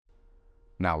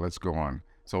Now let's go on.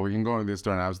 So we can go on this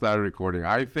turn. I've started recording.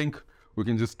 I think we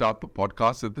can just start the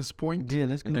podcast at this point. Yeah,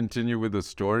 let's and continue with the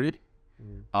story.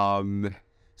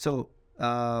 So,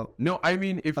 No, I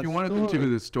mean, if you want to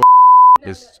continue the story,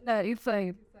 No, you're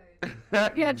fine.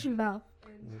 Get your mouth.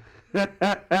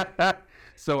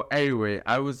 So anyway,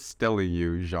 I was telling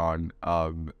you, Jean.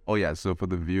 So for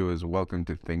the viewers, welcome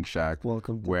to ThinkShack.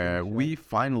 Welcome to where ThinkShack. we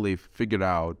finally figured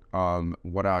out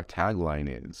what our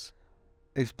tagline is.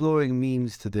 exploring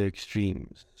memes to their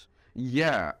extremes.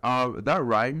 Yeah, that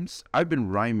rhymes. I've been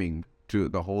rhyming to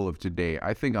the whole of today.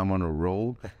 I think I'm on a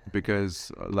roll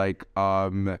because,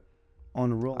 On a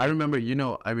roll. I remember,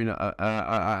 I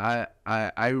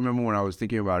remember when I was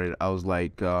thinking about it, I was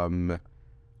like,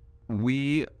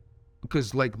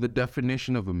 because like the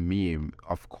definition of a meme,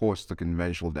 of course, the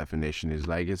conventional definition is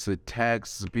like it's a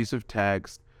piece of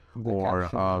text, or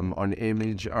an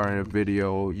image or a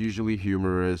video, usually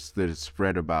humorous, that is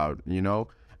spread about,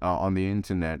 on the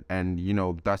internet, and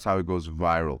that's how it goes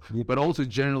viral. Yep. But also,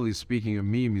 generally speaking, a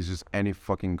meme is just any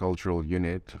fucking cultural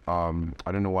unit. I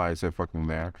don't know why I said fucking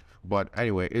there, but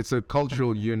anyway, it's a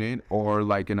cultural unit, or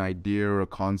like an idea or a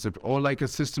concept, or like a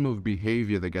system of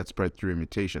behavior that gets spread through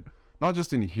imitation, not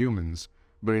just in humans,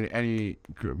 but in any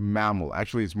mammal.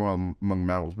 Actually, it's more among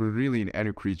mammals, but really in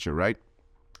any creature, right?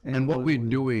 And what we're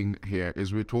doing here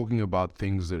is we're talking about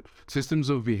things that systems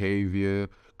of behavior,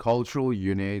 cultural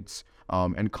units,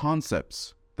 and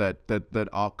concepts that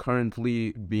are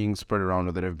currently being spread around,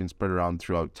 or that have been spread around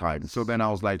throughout time. So then I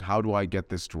was like, how do I get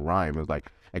this to rhyme? It was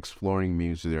like exploring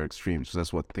memes to their extremes. So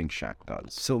that's what ThinkShack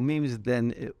does. So memes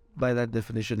then, by that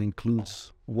definition,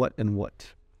 includes what and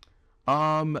what?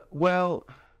 Well,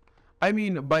 I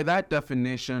mean, by that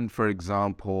definition, for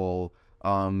example,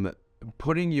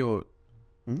 putting your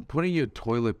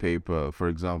toilet paper, for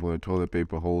example, a toilet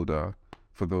paper holder,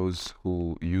 for those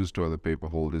who use toilet paper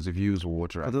holders, if you use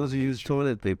water. For those who use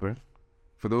toilet paper.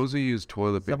 For those who use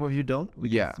toilet paper. Some of you don't? We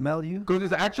can smell you? Because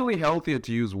it's actually healthier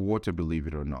to use water, believe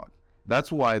it or not.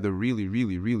 That's why the really,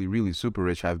 really, really, really super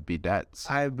rich have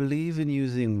bidets. I believe in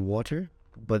using water,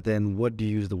 but then what do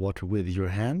you use the water with? Your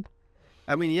hand?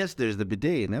 I mean, yes, there's the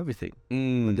bidet and everything.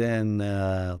 But then,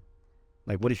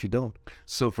 what if you don't?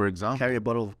 So, for example, Carry a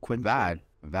bottle of Quint.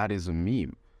 that is a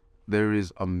meme. There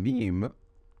is a meme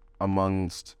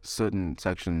amongst certain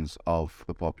sections of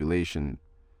the population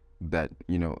that,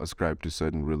 ascribe to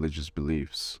certain religious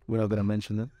beliefs. We're not going to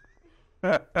mention them.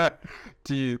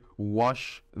 To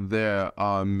wash their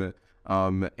anal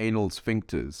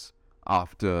sphincters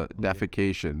after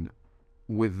defecation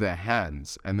with their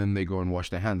hands, and then they go and wash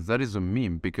their hands. That is a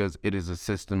meme because it is a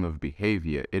system of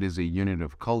behavior. It is a unit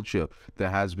of culture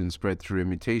that has been spread through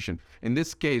imitation. In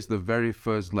this case, the very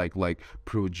first like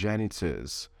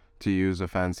progenitors, to use a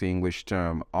fancy English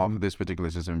term, of this particular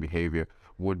system of behavior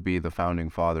would be the founding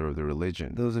father of the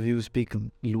religion. Those of you who speak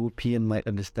European might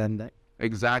understand that.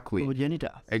 Exactly.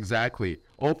 Progenitor. Exactly.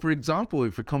 Or for example,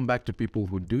 if we come back to people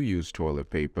who do use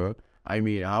toilet paper, I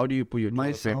mean, how do you put your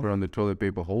toilet paper on the toilet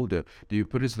paper holder? Do you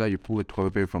put it so that you pull the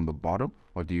toilet paper from the bottom,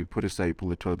 or do you put it so that you pull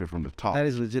the toilet paper from the top? That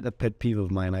is legit a pet peeve of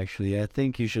mine, actually. I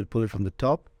think you should pull it from the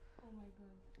top. Oh my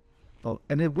god. Oh,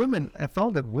 and then women, I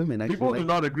found that women actually People do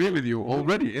not agree with you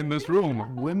already in this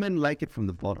room. women like it from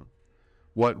the bottom.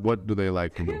 What do they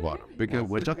like from the bottom? Because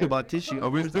We're talking about tissue. are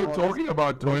we still talking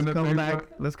about toilet paper?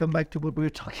 Let's come back to what we were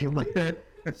talking about.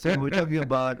 So we're talking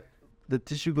about the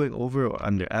tissue going over or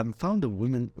under. I've found the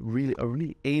women are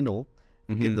really anal,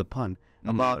 in the pun,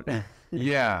 about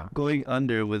Yeah. going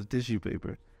under with tissue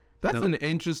paper. That's an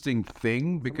interesting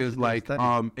thing because Somebody's like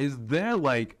studying. is there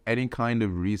like any kind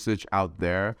of research out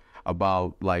there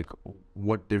about like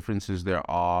what differences there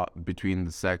are between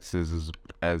the sexes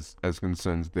as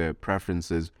concerns their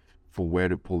preferences for where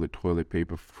to pull the toilet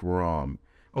paper from?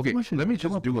 Okay, let me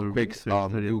just do a quick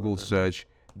Google search.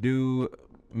 Do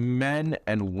men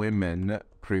and women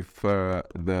prefer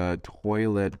the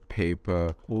toilet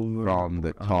paper from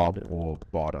the top or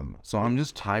bottom? So I'm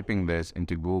just typing this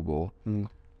into Google.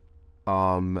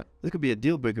 This could be a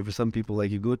deal breaker for some people.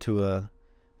 Like you go to a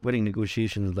wedding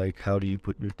negotiations, like how do you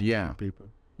put your tissue paper?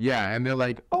 Yeah, and they're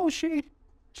like, oh, she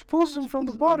pulls them from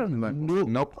the bottom. I'm like,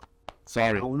 nope,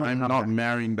 sorry, I'm not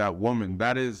marrying that woman.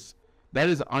 That is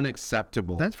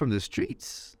unacceptable. That's from the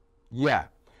streets. Yeah.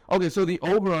 Okay, so the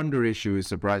over-under issue is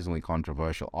surprisingly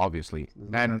controversial, obviously.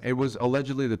 And it was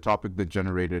allegedly the topic that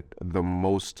generated the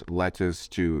most letters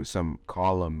to some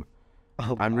column.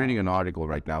 I'm reading an article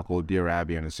right now called Dear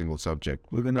Abby on a Single Subject.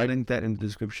 We're going to link that in the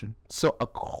description. So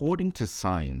according to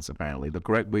science, apparently, the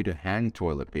correct way to hang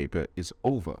toilet paper is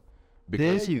over.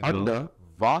 Because There you go. under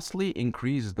vastly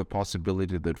increases the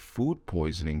possibility that food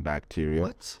poisoning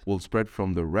bacteria will spread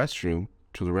from the restroom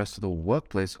to the rest of the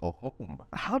workplace or home.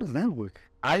 How does that work?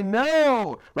 I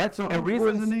know, right? So a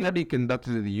recent Wasn't it? study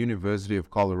conducted at the University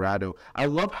of Colorado. I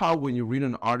love how when you read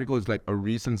an article, it's like a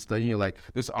recent study. You're like,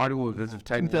 this article is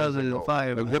 10 years ago.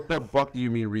 2005. Like, what the fuck do you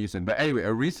mean recent? But anyway,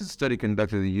 a recent study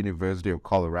conducted at the University of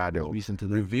Colorado Recent to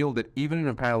them. revealed that even an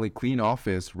apparently clean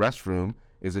office restroom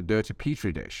is a dirty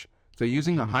petri dish. So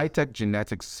using a high-tech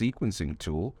genetic sequencing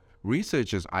tool,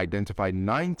 researchers identified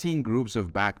 19 groups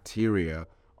of bacteria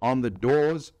on the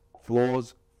doors,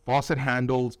 floors, faucet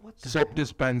handles, soap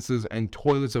dispensers, and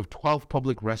toilets of 12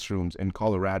 public restrooms in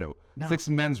Colorado. 6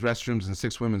 men's restrooms and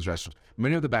 6 women's restrooms.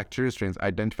 Many of the bacteria strains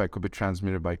identified could be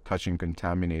transmitted by touching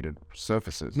contaminated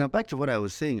surfaces. Now back to what I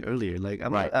was saying earlier. Like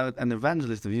I'm Right. not an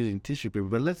evangelist of using tissue paper,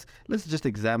 but let's just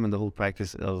examine the whole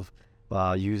practice of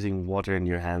using water in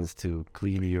your hands to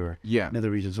clean your Yeah. nether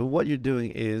region. So what you're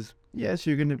doing is, yes,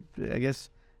 you're gonna, I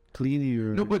guess, clean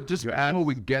your. No, but just your before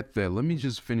we get there, let me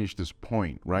just finish this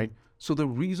point, right? So the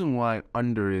reason why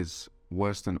under is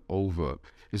worse than over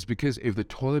is because if the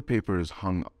toilet paper is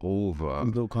hung over,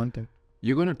 low contact.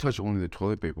 you're going to touch only the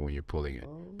toilet paper when you're pulling it.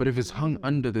 But if it's hung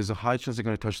under, there's a high chance you're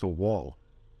going to touch the wall,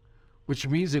 which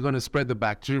means you're going to spread the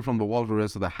bacteria from the wall to the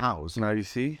rest of the house. Now you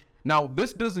see. Now,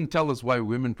 this doesn't tell us why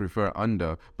women prefer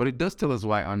under, but it does tell us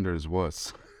why under is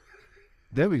worse.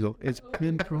 There we go. It's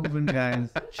been proven, guys.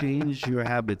 Change your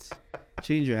habits.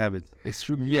 Change your habits. It's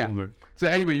true. Yeah. So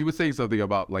anyway, you were saying something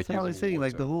about like. So I was using saying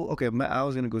like water. the whole. Okay, I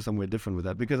was gonna go somewhere different with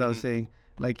that because I was saying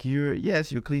like you're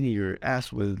cleaning your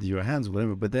ass with your hands,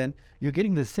 whatever, but then you're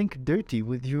getting the sink dirty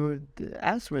with your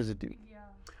ass residue.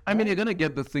 I mean, you're gonna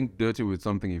get the sink dirty with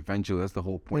something eventually. That's the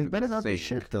whole point. It of better the not be sink.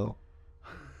 shit though.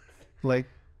 Like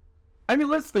I mean,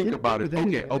 let's think Yeah, about it. but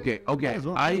then- Okay. Might as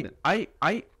well clean it.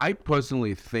 I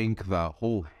personally think the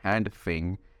whole hand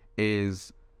thing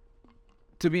is,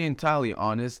 to be entirely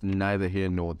honest, neither here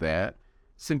nor there.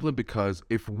 Simply because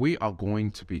if we are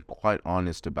going to be quite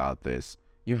honest about this,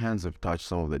 your hands have touched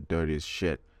some of the dirtiest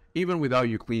shit, even without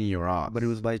you cleaning your ass. but it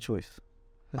was by choice.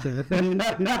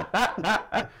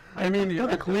 I mean,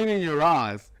 you're cleaning your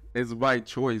ass is by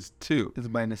choice too. It's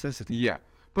by necessity. Yeah.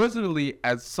 Personally,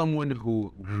 as someone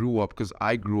who grew up, because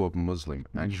I grew up Muslim,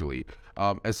 actually,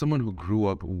 as someone who grew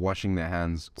up washing their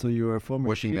hands, So you're a former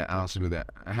washing their ass with their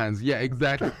hands, yeah,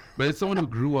 exactly. But as someone who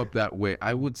grew up that way,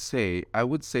 I would say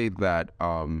that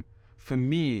for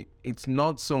me, it's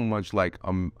not so much like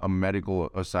a medical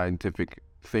or scientific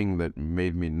thing that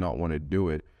made me not want to do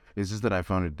it. It's just that I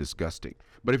found it disgusting.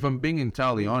 But if I'm being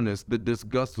entirely honest, the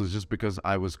disgust was just because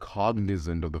I was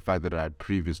cognizant of the fact that I had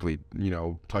previously,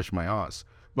 touched my ass.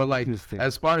 But like, Interesting.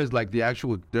 as far as like the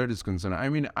actual dirt is concerned, I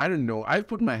mean, I don't know. I've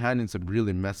put my hand in some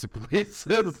really messy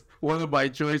places, whether by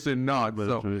choice or not.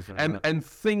 So, and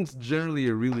things generally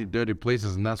are really dirty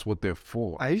places, and that's what they're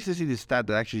for. I used to see this stat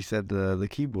that actually said the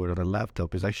keyboard on a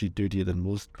laptop is actually dirtier than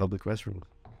most public restrooms.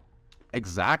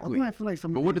 Exactly. Although I feel like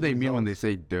some But what do they mean when they results-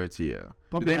 say dirtier? Do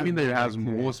Probably they mean that it has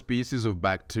bacteria. more species of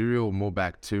bacteria or more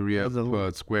bacteria There's a whole-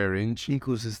 per square inch?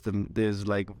 ecosystem? There's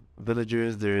like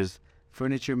villagers. There's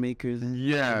furniture makers.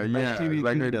 Yeah, Bacteria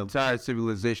like an kingdom. entire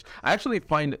civilization. I actually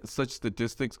find such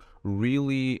statistics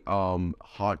really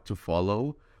hard to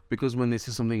follow because when they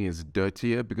say something is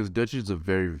dirtier, because dirty is a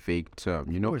very vague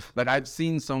term, course. Like I've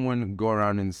seen someone go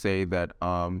around and say that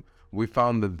we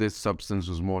found that this substance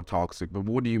was more toxic. But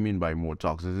what do you mean by more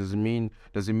toxic? Does it mean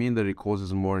that it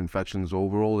causes more infections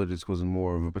overall, that it's causing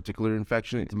more of a particular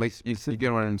infection? You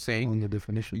get what I'm saying? On the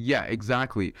definition. Yeah,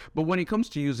 exactly. But when it comes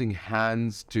to using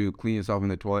hands to clean yourself in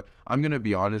the toilet, I'm gonna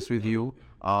be honest with you.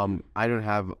 I don't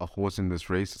have a horse in this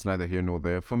race. It's neither here nor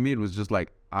there. For me, it was just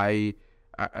like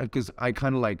because I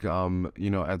kind of like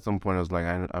at some point I was like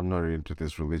I'm not really into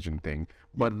this religion thing.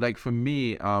 But like for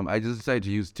me, I just decided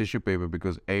to use tissue paper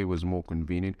because A, was more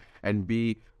convenient, and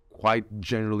B, quite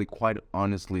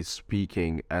honestly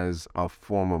speaking, as a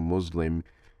former Muslim, it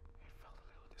felt a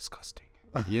little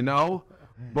disgusting.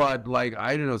 But like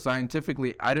I don't know,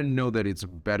 scientifically, I don't know that it's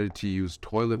better to use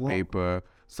toilet paper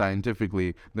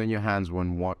scientifically than your hands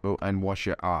and wash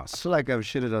your ass. I feel like I've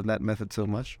shitted on that method so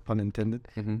much, pun intended.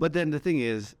 But then the thing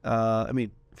is, I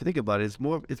mean, if you think about it,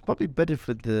 it's probably better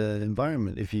for the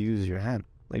environment if you use your hand.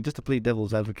 Like just to play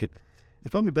devil's advocate,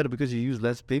 it's probably better because you use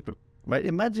less paper, right?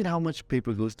 Imagine how much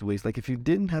paper goes to waste. Like if you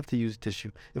didn't have to use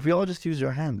tissue, if we all just use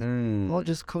our hands, we all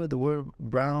just color the word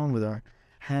brown with our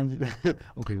hands.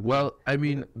 Okay, Well, I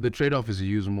mean, the trade-off is you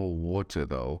use more water,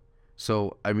 though.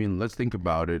 So, I mean, let's think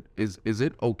about it. Is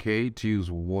it okay to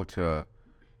use water,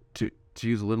 to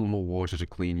use a little more water to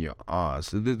clean your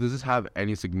ass? Does this have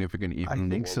any significant effect on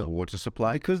the think world's so. water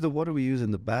supply? because the water we use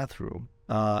in the bathroom,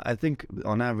 I think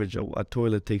on average a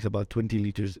toilet takes about 20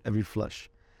 liters every flush.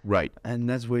 Right. And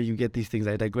that's where you get these things.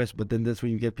 I digress, but then that's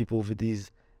when you get people with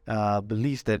these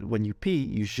beliefs that when you pee,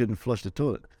 you shouldn't flush the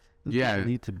toilet. It Yeah. doesn't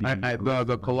need to be.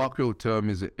 The colloquial term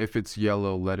is if it's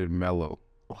yellow, let it mellow.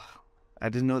 I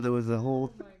didn't know there was a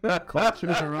whole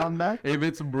culture around that. If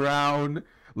it's brown,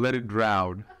 let it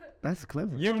drown. That's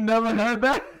clever. You've never heard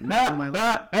that?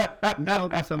 Now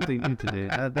there's something new today.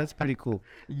 That's pretty cool.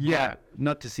 Yeah.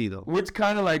 Not to see though. Which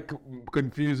kind of like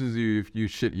confuses you if you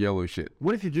shit yellow shit.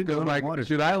 What if you drink a lot Like, of water?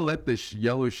 should I let the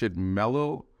yellow shit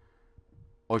mellow,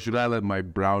 or should I let my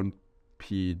brown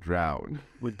pee drown?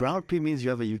 With brown pee means you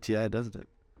have a UTI, doesn't it?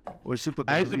 Or super.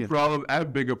 I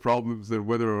have bigger problems than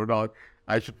whether or not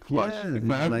I should flush. Yeah, If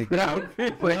I have like- brown pee,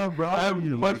 like, brown I have pee,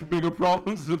 much bigger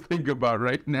problems to think about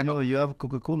right now. No, you have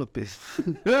Coca-Cola piss.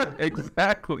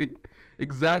 Exactly.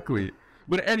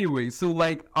 But anyway, so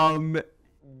like,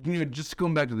 just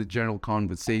going back to the general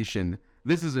conversation,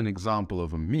 this is an example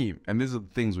of a meme, and these are the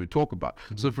things we talk about.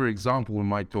 So, for example, we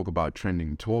might talk about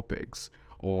trending topics,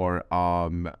 or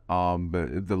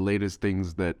the latest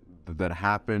things that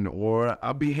happen, or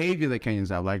a behavior that Kenyans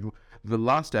have. Like the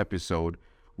last episode,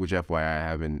 which FYI I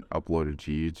haven't uploaded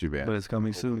to YouTube yet. But it's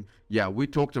coming soon. Yeah, we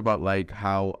talked about like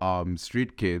how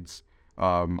street kids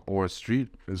or street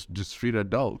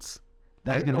adults.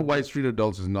 I don't know why street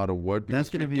adults is not a word. That's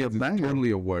gonna be a It's banger.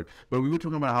 totally a word. But we were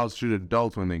talking about how street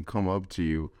adults, when they come up to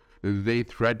you, they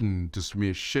threaten to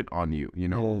smear shit on you. You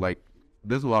know, Oh. like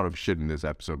there's a lot of shit in this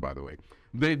episode, by the way.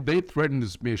 They threaten to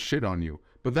smear shit on you.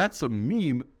 But that's a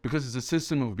meme because it's a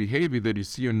system of behavior that you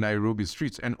see on Nairobi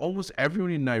streets, and almost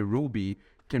everyone in Nairobi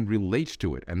can relate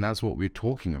to it, and that's what we're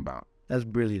talking about. That's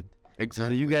brilliant. So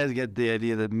Exactly. you guys get the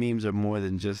idea that memes are more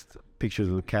than just pictures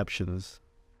with captions.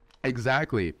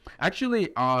 Exactly. Actually,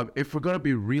 if we're gonna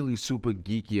be really super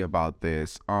geeky about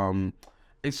this,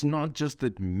 it's not just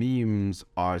that memes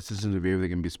are systems of behavior that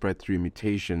can be spread through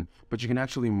imitation, but you can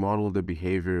actually model the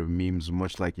behavior of memes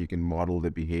much like you can model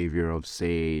the behavior of,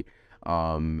 say,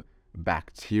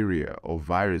 bacteria or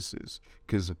viruses.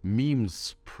 Because memes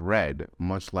spread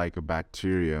much like a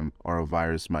bacterium or a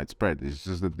virus might spread. It's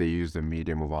just that they use the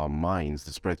medium of our minds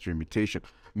to spread through imitation.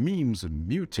 Memes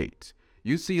mutate.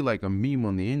 You see like a meme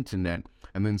on the internet,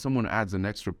 and then someone adds an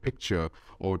extra picture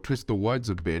or twists the words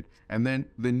a bit, and then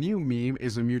the new meme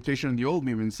is a mutation of the old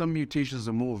meme, and some mutations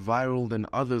are more viral than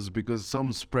others because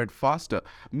some spread faster.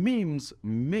 Memes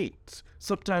mate.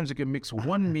 Sometimes you can mix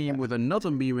one meme with another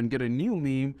meme and get a new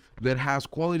meme that has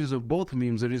qualities of both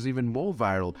memes that is even more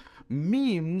viral.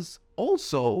 Memes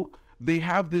also, they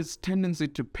have this tendency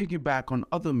to piggyback on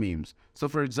other memes. So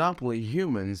for example, in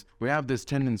humans, we have this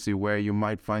tendency where you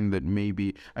might find that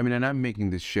maybe, I mean, and I'm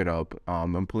making this shit up,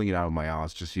 I'm pulling it out of my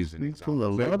ass, just using it. pull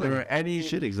a If lot there of are any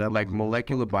shit examples. like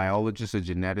molecular biologists or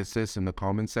geneticists in the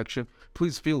comment section,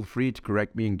 please feel free to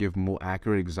correct me and give more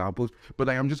accurate examples. But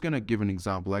like, I'm just gonna give an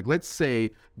example. Like, let's say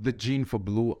the gene for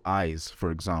blue eyes, for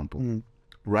example,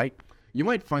 right? You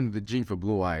might find that the gene for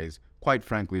blue eyes, quite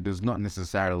frankly, does not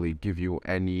necessarily give you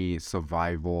any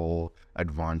survival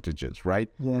advantages, right?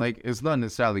 Yeah. Like, it's not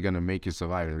necessarily going to make you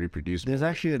survive and reproduce. There's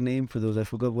actually a name for those. I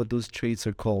forgot what those traits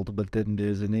are called, but then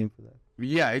there's a name for that.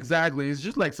 Yeah, exactly. It's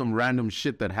just like some random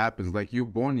shit that happens. Like, you're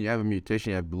born, you have a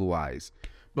mutation, you have blue eyes.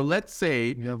 But let's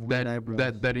say You have weird that,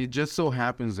 eyebrows. that it just so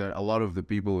happens that a lot of the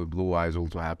people with blue eyes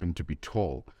also happen to be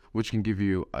tall, which can give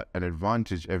you an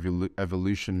advantage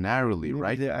evolutionarily, Maybe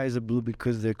right? their eyes are blue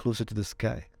because they're closer to the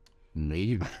sky.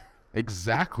 Maybe.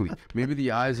 Exactly. Maybe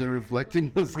the eyes are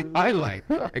reflecting the skylight.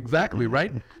 Exactly,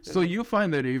 right? So you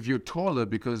find that if you're taller,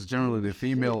 because generally the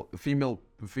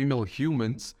female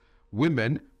humans,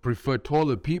 women prefer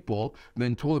taller people,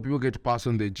 then taller people get to pass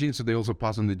on their genes, so they also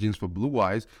pass on the genes for blue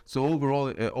eyes. So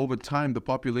overall, over time, the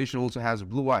population also has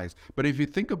blue eyes. But if you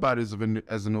think about it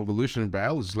as an evolutionary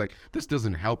biologist, like, this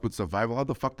doesn't help with survival. How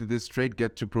the fuck did this trait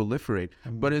get to proliferate?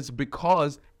 But it's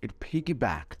because it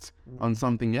piggybacked on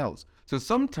something else. So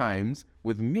sometimes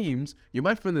with memes, you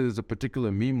might find that there's a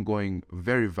particular meme going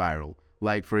very viral.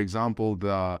 Like, for example,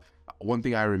 the one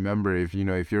thing I remember, if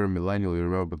you're a millennial, you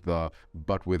remember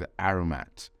but with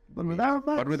aromat. But without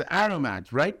But with aromat,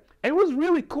 right? It was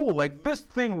really cool. Like, this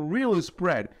thing really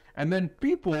spread. And then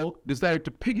people decided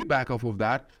to piggyback off of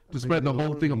that to spread the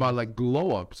whole thing about like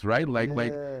glow ups, right? Like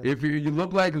if you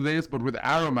look like this, but with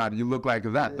aromat, you look like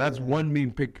that. That's one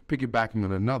meme piggybacking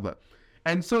on another.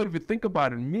 And so if you think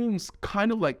about it, memes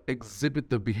kind of like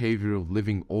exhibit the behavior of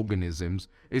living organisms.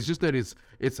 It's just that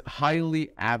it's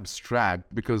highly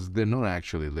abstract because they're not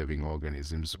actually living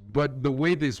organisms. But the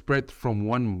way they spread from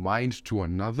one mind to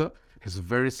another is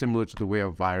very similar to the way a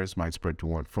virus might spread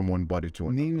from one body to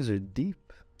another. memes are deep.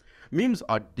 Memes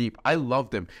are deep. I love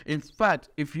them. In fact,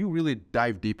 if you really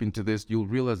dive deep into this, you'll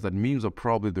realize that memes are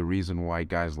probably the reason why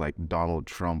guys like Donald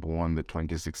Trump won the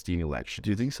 2016 election. Do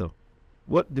you think so?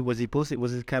 What was he posting?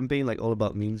 Was his campaign like all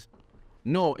about memes?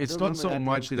 No, it's not so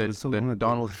much it that, was so long ago.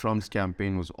 Donald Trump's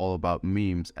campaign was all about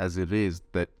memes as it is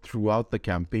that throughout the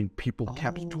campaign, people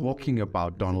kept talking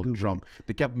about Donald Trump.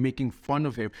 They kept making fun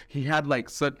of him. He had like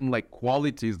certain like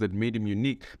qualities that made him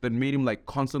unique, that made him like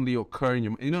constantly occur in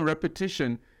your,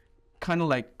 repetition kind of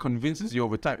like convinces you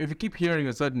over time. If you keep hearing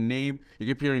a certain name, you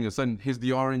keep hearing a certain, he's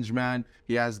the orange man,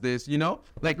 he has this,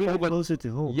 like over, Closer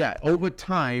to home. yeah, over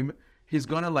time, he's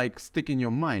gonna like stick in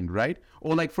your mind, right?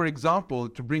 Or like for example,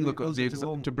 to bring it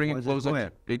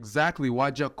closer, exactly,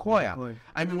 Wajakoya.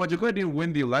 I mean, Wajakoya didn't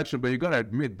win the election, but you gotta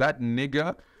admit that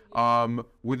nigga,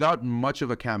 without much of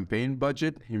a campaign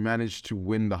budget, he managed to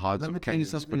win the hearts of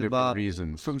Kenyans for different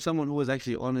reasons. From someone who was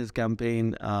actually on his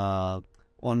campaign,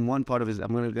 on one part of his,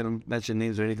 I'm gonna mention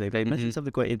names or anything like that. He mentioned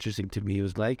something quite interesting to me. He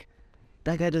was like,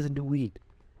 that guy doesn't do weed.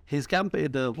 His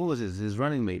campaign, what was his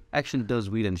running mate actually does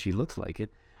weed, and she looks like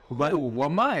it. But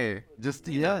why?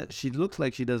 Yeah, she looks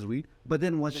like she does weed. But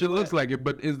then what she looks like it,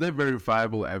 but is there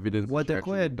verifiable evidence? What the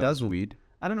Koya does weed?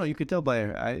 I don't know. You could tell by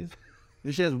her eyes.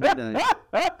 She has weed on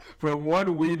it. From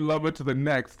one weed lover to the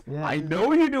next. Yeah. I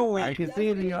know you do weed. I can see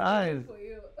it in your eyes.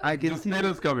 I can see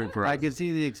Justina's coming for us. I can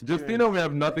see the experience. Justina, we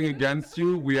have nothing against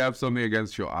you. We have something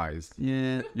against your eyes.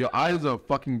 Yeah. Your eyes are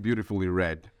fucking beautifully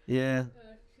red. Yeah.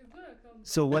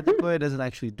 So what the Koya doesn't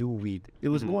actually do weed. It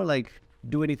was more like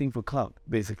do anything for clout,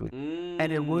 basically.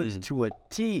 And it was to a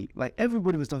T. Like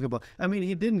everybody was talking about. I mean,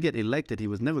 he didn't get elected. He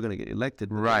was never going to get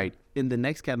elected. Right. In the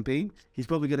next campaign, he's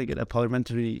probably going to get a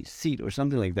parliamentary seat or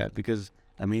something like that because,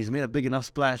 I mean, he's made a big enough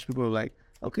splash. People are like,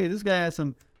 okay, this guy has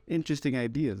some interesting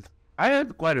ideas. I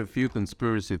had quite a few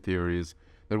conspiracy theories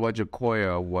that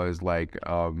Wajakoya was like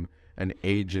an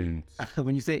agent.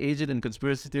 When you say agent and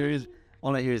conspiracy theories,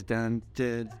 all I hear is dun,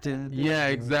 dun, dun, dun. Yeah,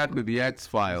 exactly. The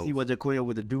X-Files. See Wajakoya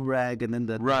with the do-rag and then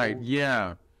the Right,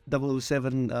 yeah.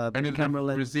 007 And it's camera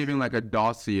lens. receiving like a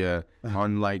dossier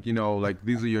on like, like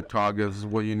these are your targets, this is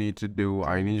what you need to do.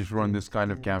 I need you to run this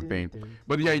kind of campaign.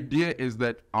 But the idea is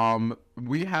that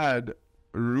we had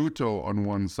Ruto on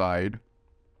one side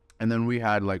and then we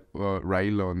had like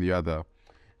Raila on the other.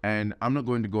 And I'm not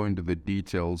going to go into the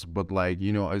details, but like,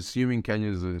 assuming Kenya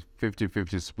is a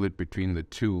 50-50 split between the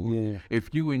two, if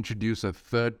you introduce a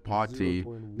third party,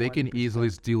 they can easily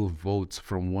steal votes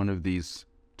from one of these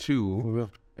two.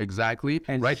 Exactly.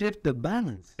 And right? shift the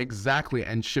balance. Exactly.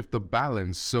 And shift the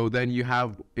balance. So then you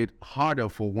have it harder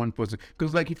for one person.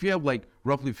 Because like if you have like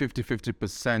roughly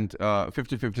 50-50%,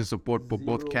 50-50 support for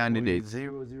both candidates.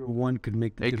 0.001 could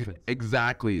make the difference.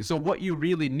 Exactly. So what you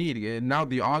really need, now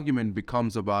the argument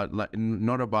becomes about like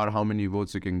not about how many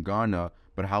votes you can garner,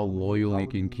 but how loyal you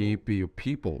can keep your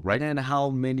people, right? And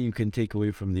how many you can take away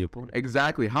from the opponent.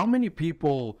 Exactly. How many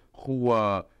people who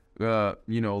are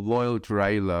loyal to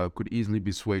Raila could easily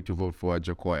be swayed to vote for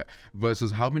Wajakoya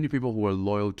versus how many people who are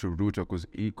loyal to Ruto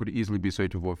could easily be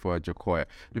swayed to vote for Wajakoya.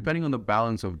 Depending on the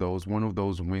balance of those, one of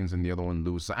those wins and the other one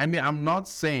loses. I mean, I'm not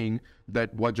saying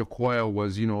that Wajakoya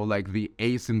was, like the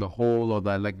ace in the hole or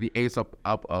like the ace up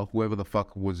whoever the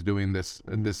fuck was doing this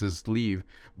is leave.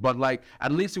 But like,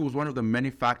 at least it was one of the many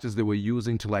factors they were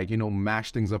using to like,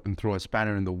 mash things up and throw a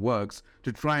spanner in the works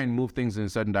to try and move things in a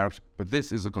certain direction. But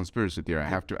this is a conspiracy theory. I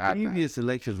have to add that. Previous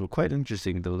elections were quite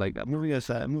interesting though. Like moving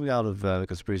out of the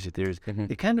conspiracy theories,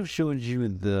 it kind of shows you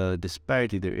the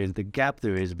disparity there is, the gap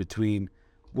there is between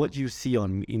what you see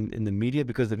in the media,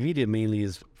 because the media mainly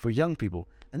is for young people,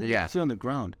 and then you see on the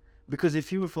ground. Because if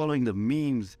you were following the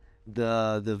memes,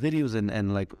 the videos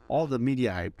and like all the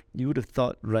media hype, you would have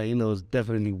thought Raila was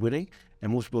definitely winning,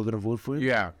 and most people are gonna vote for him.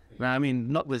 Yeah. I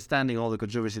mean, notwithstanding all the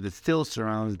controversy that still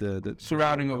surrounds the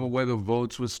surrounding over whether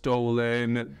votes were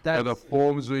stolen, whether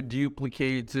forms were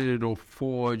duplicated or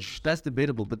forged. That's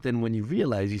debatable. But then when you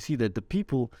realize, you see that the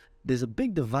people, there's a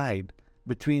big divide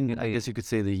between, I guess you could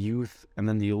say, the youth and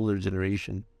then the older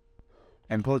generation.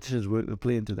 And politicians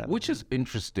play into that. Which is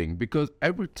interesting because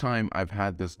every time I've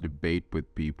had this debate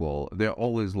with people, they're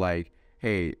always like,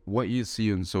 hey, what you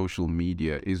see on social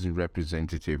media isn't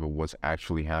representative of what's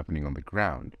actually happening on the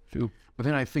ground. True. But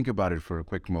then I think about it for a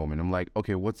quick moment. I'm like,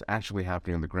 okay, what's actually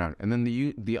happening on the ground? And then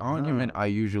the argument I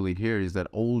usually hear is that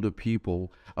older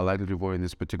people are likely to vote in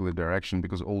this particular direction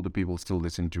because older people still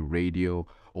listen to radio.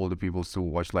 Older people still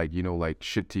watch like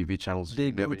shit TV channels. They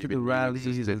go to the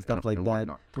rallies and stuff like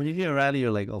that. When you hear a rally,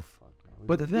 you're like, oh, fuck.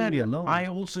 But then I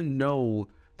also know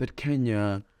that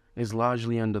Kenya is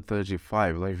largely under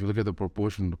 35. Like if you look at the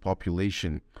proportion of the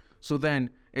population. So then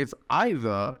it's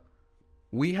either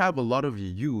we have a lot of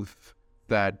youth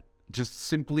that just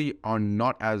simply are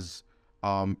not as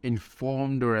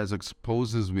informed or as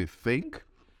exposed as we think,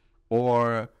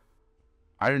 or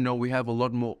I don't know, we have a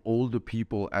lot more older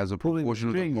people as a Pulling the proportion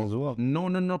of strings as well. No,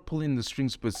 not pulling the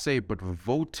strings per se, but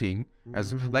voting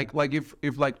as like if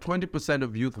like 20%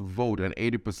 of youth vote and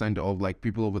 80% of like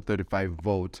people over 35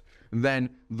 vote, then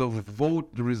the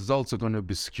results are going to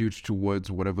be skewed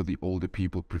towards whatever the older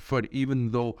people preferred,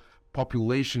 even though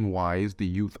population-wise the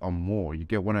youth are more. You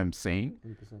get what I'm saying?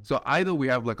 100%. So either we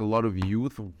have like a lot of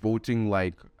youth voting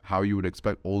like how you would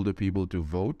expect older people to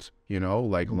vote, you know,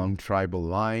 like along tribal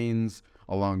lines,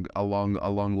 along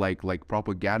like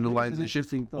propaganda lines and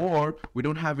shit, or we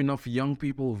don't have enough young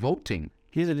people voting.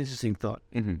 Here's an interesting thought.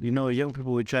 You know, young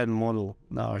people, we try to model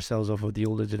ourselves off of the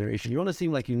older generation. You want to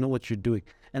seem like you know what you're doing.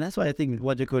 And that's why I think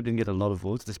Wajako didn't get a lot of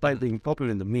votes. Despite being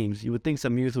popular in the memes, you would think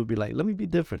some youth would be like, let me be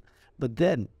different. But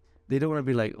then they don't want to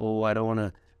be like, oh, I don't want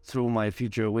to throw my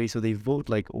future away. So they vote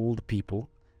like old people.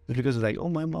 Because it's like, oh,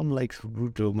 my mom likes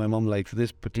Ruto. My mom likes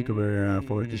this particular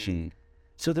politician.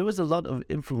 So there was a lot of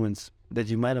influence that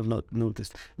you might have not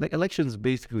noticed. Like elections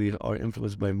basically are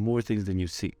influenced by more things than you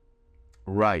see.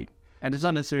 Right. And it's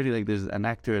not necessarily like there's an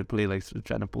actor at play like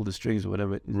trying to pull the strings or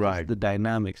whatever. It's just the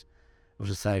dynamics of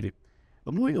society.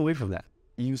 But moving away from that,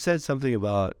 you said something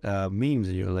about memes,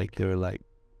 and you're like, they're like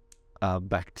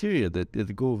bacteria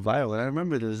that go viral. And I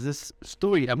remember there's this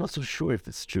story, I'm not so sure if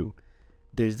it's true.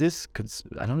 There's this,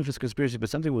 I don't know if it's conspiracy, but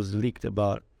something was leaked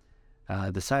about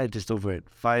the scientist over at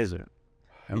Pfizer.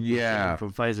 Yeah.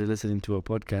 From Pfizer listening to a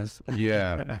podcast.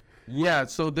 Yeah. Yeah.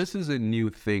 So this is a new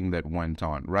thing that went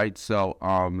on, right? So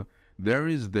there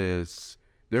is this,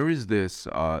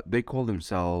 they call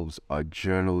themselves a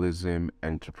journalism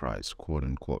enterprise, quote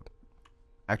unquote.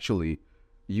 Actually,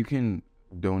 you can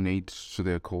donate to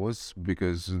their cause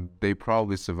because they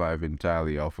probably survive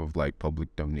entirely off of like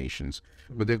public donations.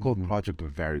 But they're called Project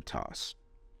Veritas.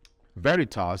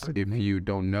 Veritas, if you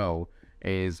don't know,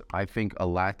 is I think a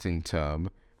Latin term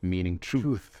meaning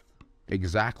truth.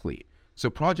 Exactly. So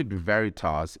Project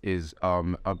Veritas is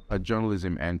a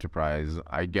journalism enterprise,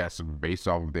 I guess, based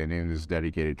off of their name, is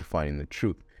dedicated to finding the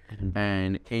truth.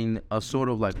 And in a sort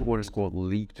of like what is called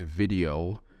leaked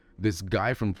video, this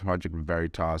guy from Project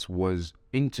Veritas was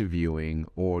interviewing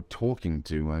or talking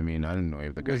to, I mean, I don't know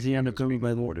if the guy was he undercover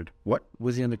by the ordered. What?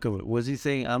 Was he undercover? Was he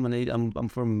saying I'm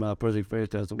from Project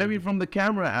Veritas? I mean, from the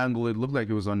camera angle, it looked like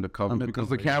it was undercover because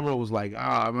the camera was like,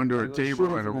 I'm under a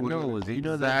table. And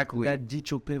exactly. That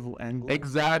Dicho Pivo angle.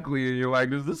 Exactly. And you're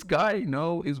like, does this guy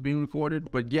know is being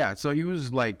recorded? But yeah, so he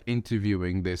was like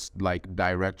interviewing this like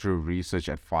director of research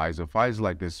at Pfizer. Pfizer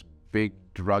like this big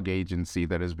drug agency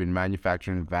that has been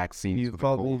manufacturing vaccines. You've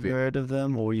probably heard of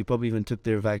them, or you probably even took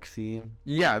their vaccine.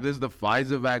 Yeah, there's the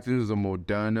Pfizer vaccine, there's the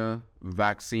Moderna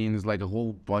vaccine, there's like a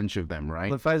whole bunch of them, right?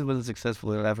 But Pfizer wasn't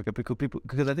successful in Africa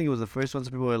because I think it was the first one,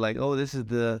 so people were like, oh, this is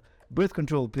the birth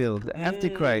control pill, the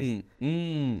Antichrist.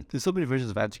 There's so many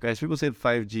versions of Antichrist. People said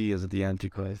 5G is the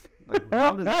Antichrist. Like,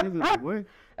 how does it work?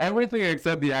 Everything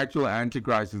except the actual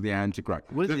Antichrist is the Antichrist.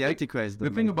 What is the Antichrist? The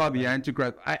thing about the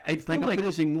Antichrist, I feel like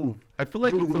finishing move. I feel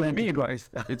like it's a meme.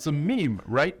 It's a meme,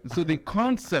 right? So the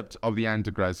concept of the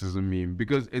Antichrist is a meme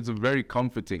because it's very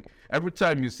comforting. Every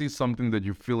time you see something that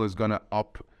you feel is gonna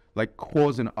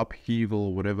cause an upheaval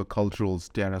or whatever cultural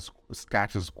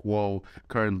status quo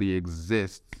currently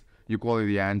exists, you call it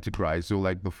the Antichrist. So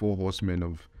like the four horsemen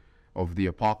of the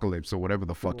apocalypse or whatever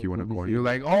the fuck you want to call it. You're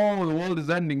like, oh, the world is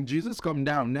ending. Jesus, come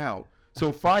down now.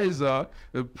 So Pfizer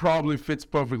probably fits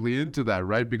perfectly into that,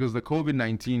 right? Because the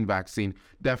COVID-19 vaccine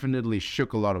definitely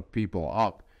shook a lot of people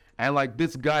up. And like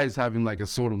this guy is having like a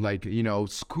sort of like, you know,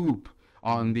 scoop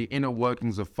on the inner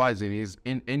workings of Pfizer. And he's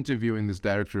interviewing this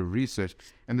director of research.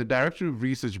 And the director of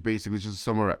research basically just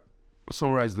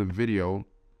summarize the video,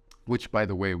 which, by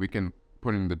the way, we can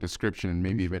put in the description and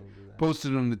maybe even post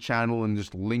it on the channel and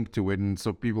just link to it and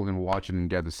so people can watch it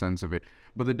and get a sense of it.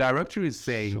 But the director is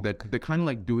saying that they're kind of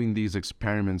like doing these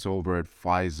experiments over at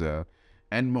Pfizer.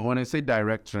 And when I say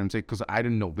director, I'm saying because I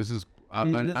didn't know, this is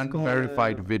an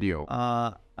unverified video.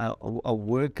 A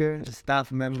worker, a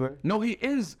staff member? No, he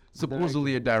is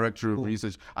supposedly a director of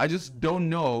research. I just don't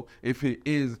know if he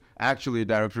is actually a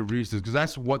director of research because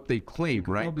that's what they claim,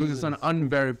 right? Because it's an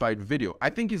unverified video.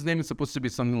 I think his name is supposed to be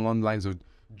something along the lines of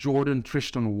Jordan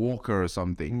Tristan Walker or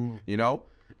something, you know?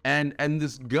 And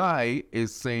this guy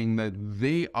is saying that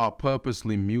they are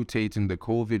purposely mutating the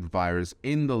COVID virus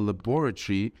in the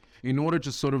laboratory in order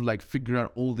to sort of like figure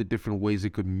out all the different ways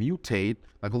it could mutate,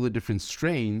 like all the different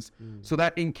strains, so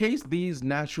that in case these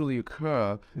naturally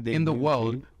occur in the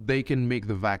world, they can make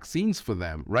the vaccines for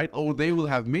them, right? Or they will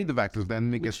have made the vaccines, then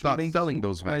they can start selling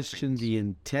those vaccines. Question the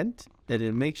intent and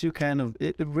it makes you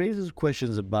it raises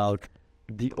questions about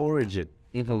the origin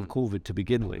of COVID to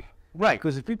begin with. Right.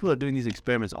 Because if people are doing these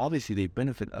experiments, obviously they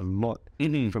benefit a lot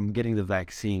from getting the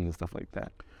vaccine and stuff like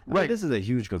that. Right. This is a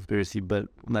huge conspiracy, but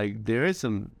like there is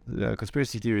some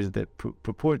conspiracy theories that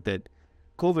purport that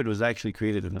COVID was actually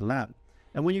created in a lab.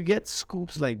 And when you get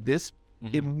scoops like this,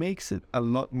 it makes it a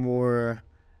lot more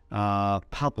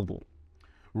palpable.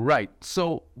 Right.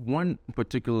 So one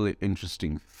particularly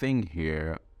interesting thing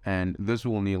here, and this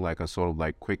will need like a sort of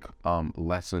like quick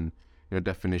lesson,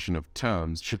 definition of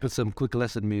terms. Should put some quick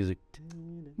lesson music.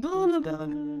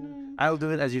 I'll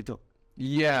do it as you talk.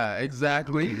 Yeah,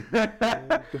 exactly.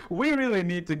 We really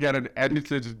need to get an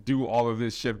editor to do all of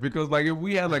this shit, because like if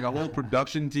we had like a whole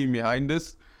production team behind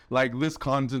this, like this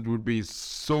content would be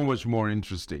so much more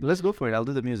interesting. Let's go for it. I'll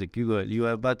do the music. You go ahead. You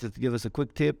are about to give us a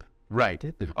quick tip. Right.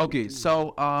 Okay,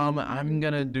 so I'm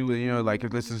gonna do, like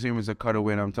if this assume it's a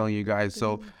cutaway and I'm telling you guys.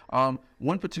 So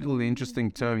one particularly interesting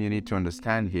term you need to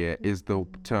understand here is the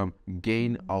term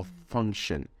gain of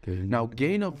function. Now,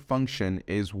 gain of function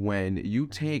is when you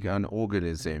take an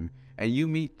organism and you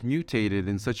mutate it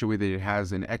in such a way that it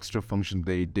has an extra function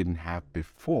they didn't have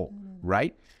before,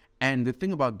 right? And the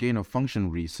thing about gain of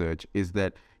function research is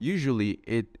that usually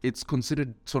it's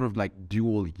considered sort of like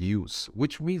dual use,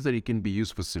 which means that it can be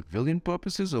used for civilian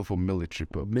purposes or for military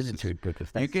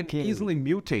purposes. You can easily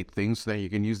mutate things so that you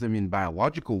can use them in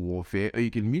biological warfare, or you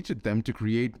can mutate them to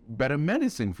create better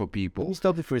medicine for people. Let me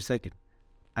stop you for a second.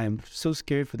 I'm so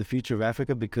scared for the future of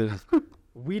Africa because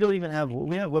we have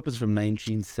weapons from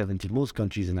 1970, most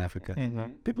countries in Africa.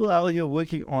 People are out here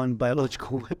working on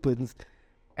biological weapons.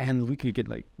 And we could get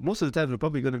most of the time we're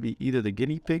probably going to be either the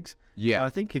guinea pigs. Yeah. I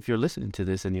think if you're listening to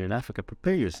this and you're in Africa,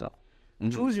 prepare yourself.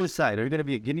 Choose your side. Are you going to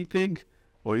be a guinea pig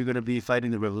or are you going to be fighting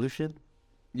the revolution?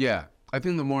 Yeah. I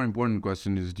think the more important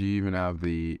question is, do you even have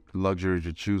the luxury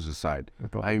to choose a side?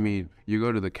 I mean, you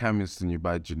go to the chemist and you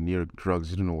buy generic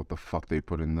drugs. You don't know what the fuck they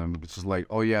put in them. It's just like,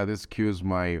 oh yeah, this cures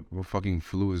my fucking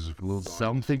flu. Is flu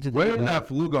something to do. Where did that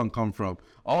flu gun come from?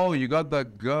 Oh, you got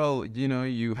that girl,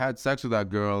 you had sex with that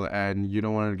girl and you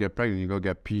don't want her to get pregnant. You go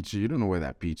get peachy. You don't know where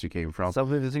that peachy came from.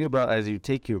 Something to think about as you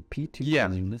take your P2.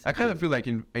 Yeah, I kind of feel like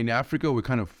in Africa, we're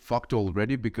kind of fucked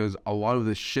already because a lot of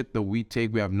the shit that we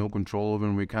take, we have no control over,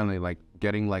 and we're kind of like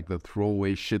getting like the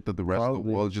throwaway shit that the rest of the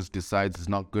world just decides is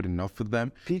not good enough for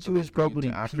them. P2 is probably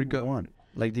Africa. P1,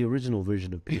 like the original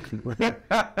version of P2.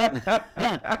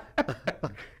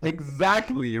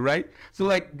 Exactly, right? So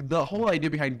like the whole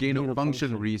idea behind gain of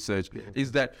function research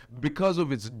is that because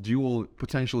of its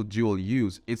potential dual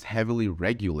use, it's heavily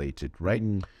regulated, right?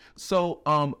 So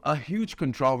a huge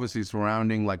controversy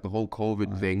surrounding like the whole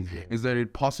COVID thing is that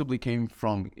it possibly came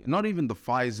from not even the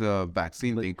Pfizer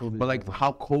vaccine thing, but like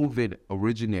how COVID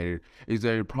originated is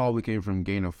that it probably came from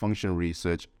gain of function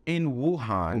research in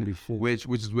Wuhan, which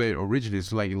is where it originated.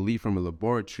 So like it leaked from a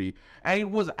laboratory, and it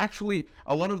was actually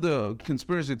a lot of the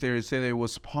conspiracy theories say that it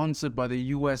was sponsored by the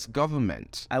U.S.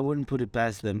 government. I wouldn't put it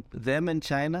past them. Them and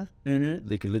China,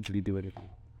 they could literally do anything.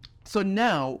 So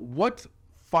now what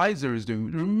Pfizer is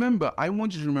doing, remember, I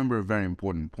want you to remember a very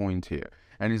important point here,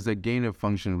 and is that gain of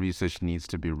function research needs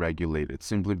to be regulated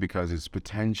simply because it's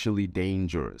potentially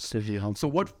dangerous. So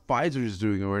what Pfizer is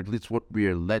doing, or at least what we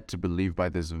are led to believe by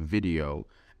this video,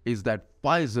 is that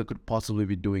Pfizer could possibly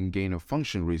be doing gain of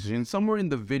function research. And somewhere in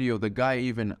the video, the guy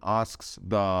even asks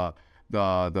the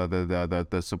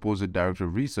supposed director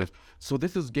of research, so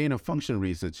this is gain of function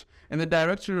research. And the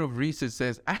director of research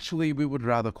says, actually, we would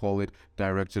rather call it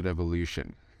directed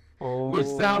evolution. Which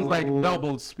sounds like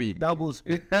double speak. Double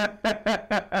speak.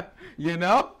 You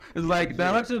know? It's like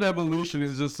directed evolution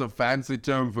is just a fancy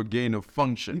term for gain of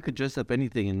function. You could dress up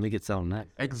anything and make it sound nice.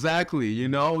 Exactly.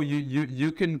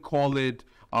 You can call it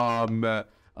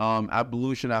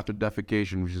ablution after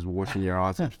defecation, which is washing your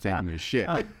ass after taking your shit.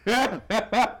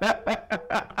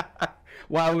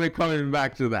 While we're coming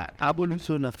back to that.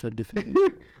 Ablution after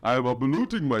defecation. I'm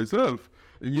abluting myself.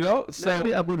 So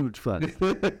ablution first.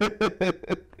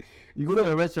 You go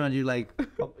to a restaurant, you're like,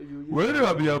 where do I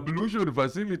have the ablution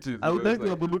facilities? I would like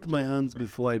to ablution my hands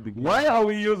before I begin. Why are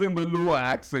we using the Lua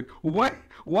accent? Why?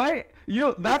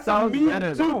 That's a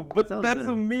meme too. But that's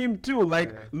a meme too.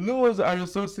 Like Luas are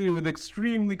associated with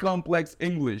extremely complex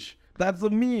English. That's a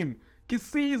meme.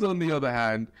 Kisses, on the other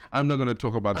hand, I'm not going to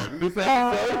talk about this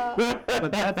episode.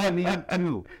 But that's a meme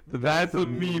too. That's a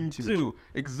meme too.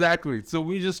 Exactly. So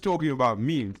we're just talking about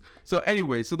memes. So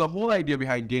anyway, so the whole idea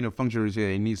behind gain of function is that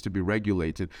it needs to be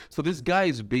regulated. So this guy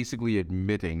is basically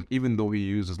admitting, even though he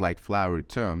uses like flowery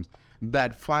terms,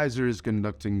 that Pfizer is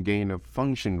conducting gain of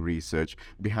function research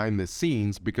behind the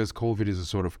scenes because COVID is a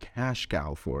sort of cash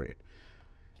cow for it.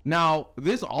 Now,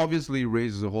 this obviously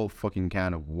raises a whole fucking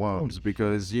can of worms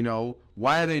because,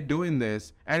 why are they doing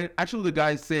this? And actually, the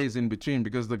guy says in between,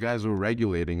 because the guys were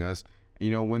regulating us,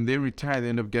 when they retire, they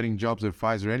end up getting jobs at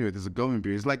Pfizer anyway. There's a government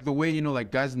period. It's like the way,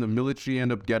 like guys in the military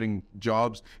end up getting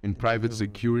jobs in private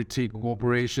security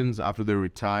corporations after they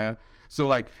retire. So,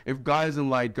 like, if guys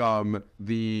in, like,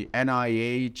 the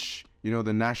NIH,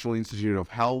 the National Institute of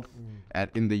Health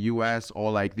in the U.S.,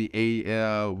 or, like, the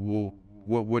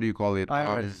what do you call it?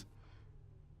 IRS.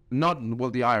 The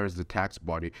IRS is the tax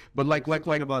body, but like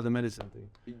about the medicine thing.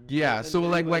 Yeah, so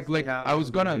I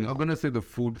was gonna say the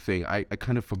food thing. I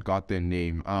kind of forgot their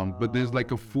name. But there's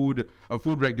like a food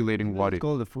regulating body. It's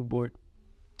called the food board.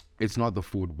 It's not the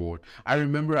food board. I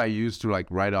remember I used to like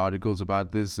write articles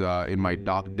about this in my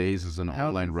dark days as an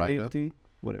online writer. Safety?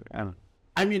 Whatever. I don't know.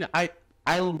 I mean,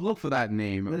 I'll look for that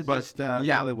name, but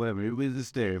yeah, whatever. It was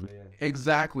just there.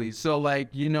 Exactly. So,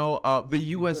 like, the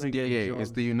USDA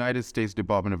is the United States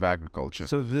Department of Agriculture.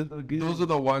 So those are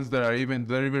the ones that are even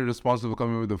responsible for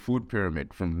coming up with the food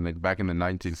pyramid from like back in the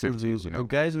 1950s. The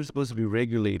guys who are supposed to be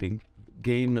regulating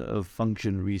gain of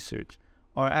function research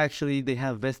are actually they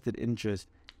have vested interest.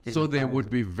 So they would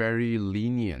be very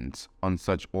lenient on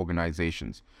such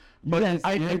organizations. But Yes,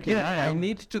 I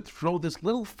need to throw this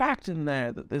little fact in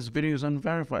there that this video is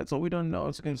unverified, so we don't know.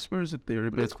 It's a conspiracy theory,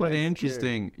 but it's quite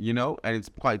interesting, and it's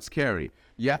quite scary.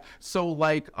 Yeah. So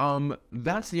like,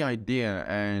 that's the idea,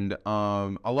 and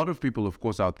a lot of people, of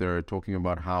course, out there are talking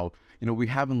about how we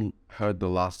haven't heard the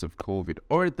last of COVID,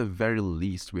 or at the very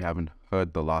least, we haven't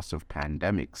heard the last of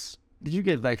pandemics. Did you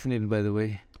get vaccinated, by the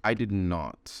way? I did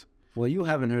not. Well, you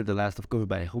haven't heard the last of COVID,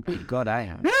 but I hope to God I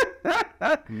have.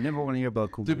 Never want to hear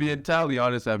about COVID. To be entirely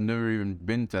honest, I've never even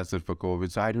been tested for COVID,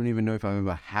 so I don't even know if I've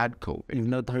ever had COVID. You've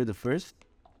not heard the first?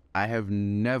 I have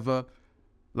never,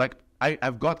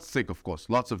 I've got sick, of course,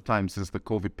 lots of times since the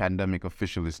COVID pandemic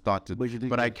officially started,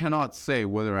 but I cannot say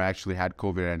whether I actually had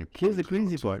COVID at any point. Here's the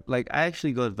crazy part. Like, I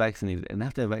actually got vaccinated, and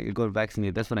after I got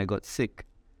vaccinated, that's when I got sick.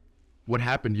 What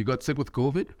happened? You got sick with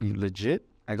COVID? Legit?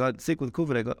 I got sick with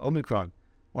COVID. I got Omicron.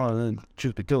 Well, then,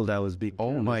 truth be told, I was being...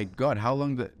 Oh my God, how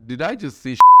long did I just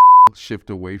see shift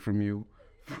away from you?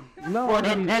 No, I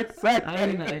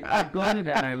got it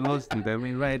and I lost it. I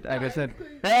mean, right, like I said...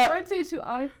 Don't say to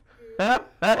I.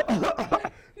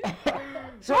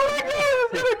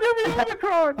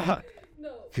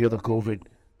 Feel the COVID.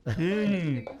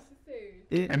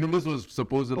 I mean, this was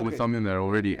supposedly something that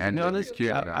already ended. No,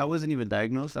 I wasn't even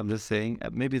diagnosed. I'm just saying.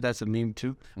 Maybe that's a meme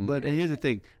too. But here's the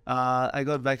thing. I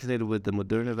got vaccinated with the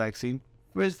Moderna vaccine.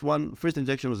 First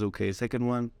injection was okay. Second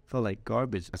one felt like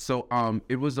garbage. So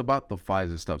it was about the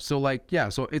Pfizer stuff. So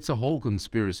so it's a whole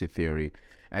conspiracy theory.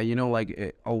 And a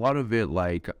lot of it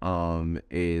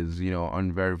is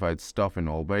unverified stuff and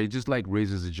all, but it just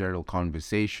raises a general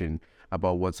conversation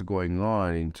about what's going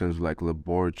on in terms of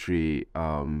laboratory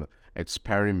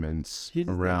experiments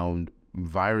around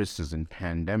viruses and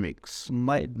pandemics.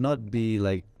 Might not be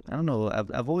I don't know.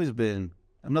 I've always been.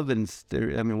 I've not been.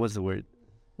 I mean, what's the word?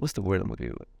 What's the word I'm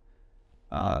looking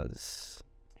for?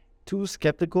 Too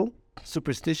skeptical,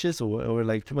 superstitious, or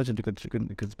too much into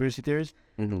conspiracy theories.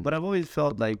 Mm-hmm. But I've always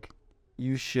felt like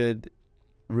you should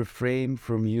refrain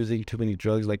from using too many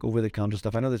drugs, like over-the-counter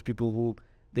stuff. I know there's people who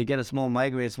they get a small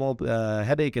migraine, a small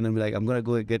headache, and then be like, I'm gonna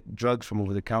go get drugs from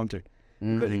over-the-counter.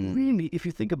 But really, if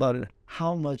you think about it,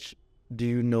 how much do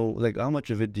you know, how much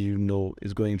of it do you know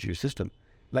is going into your system?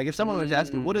 If someone was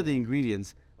asking, what are the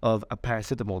ingredients of a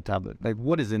paracetamol tablet?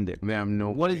 What is in there?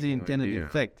 What is the intended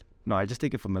effect? No, I just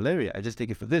take it for malaria. I just take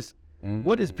it for this.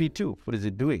 What is P2? What is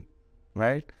it doing?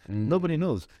 Right? Nobody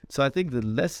knows. So I think the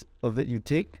less of it you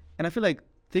take, and I feel like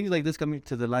things like this coming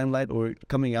to the limelight or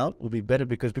coming out will be better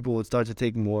because people will start to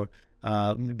take more,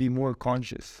 be more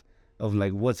conscious of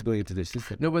what's going into the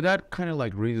system. No, but that kind of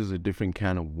raises a different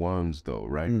can of worms though,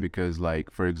 right? Because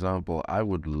for example, I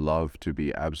would love to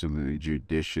be absolutely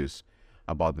judicious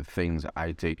about the things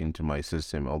I take into my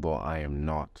system, although I am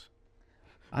not.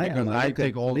 I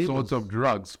take all sorts of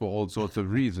drugs for all sorts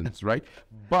of reasons, right?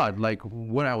 But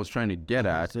what I was trying to get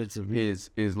at is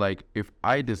if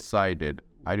I decided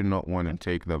I do not want to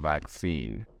take the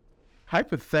vaccine,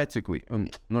 hypothetically,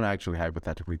 not actually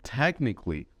hypothetically,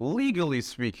 technically, legally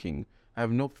speaking, I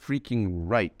have no freaking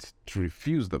right to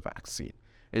refuse the vaccine.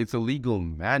 It's a legal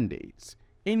mandate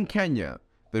in Kenya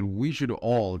that we should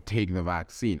all take the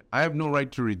vaccine. I have no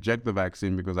right to reject the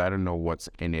vaccine because I don't know what's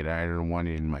in it. I don't want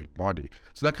it in my body.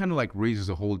 So that kind of raises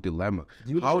a whole dilemma.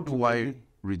 How do I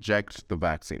reject the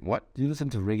vaccine? What? Do you listen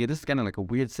to reggae? This is kind of a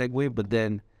weird segue, but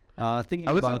then thinking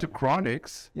I listen to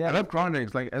Chronics. Yeah. I love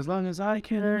Chronics. As long as I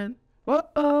can.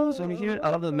 So you hear a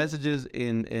lot of the messages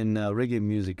in reggae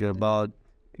music are about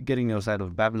getting outside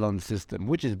of Babylon's system,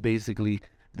 which is basically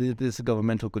this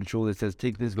governmental control that says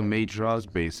take this. The Matrix,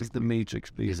 It's basically. the Matrix,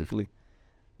 basically.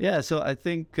 Yeah, so I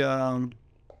think I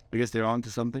guess they're onto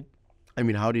something. I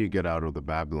mean, how do you get out of the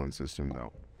Babylon system,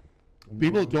 though?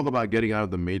 People talk about getting out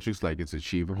of the Matrix like it's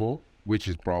achievable, which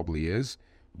it probably is.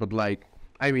 But, like,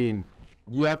 I mean,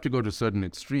 you have to go to certain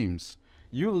extremes.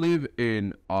 You live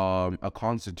in a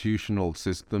constitutional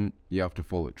system. You have to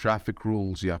follow traffic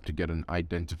rules. You have to get an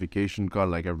identification card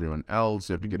like everyone else.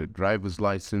 You have to get a driver's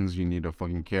license. You need a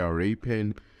fucking KRA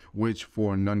pin, which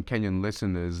for non-Kenyan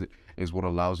listeners is what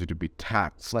allows you to be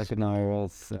taxed. It's like an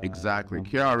IRS. Exactly.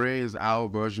 KRA is our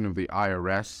version of the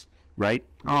IRS, right?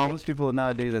 Most people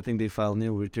nowadays, I think they file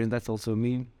nil returns. That's also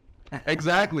mean.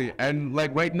 Exactly. And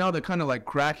like right now, they're kind of like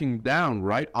cracking down,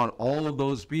 right, on all of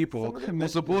those people who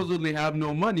supposedly have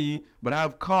no money but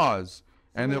have cars.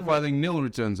 And they're filing nil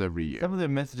returns every year. Some of their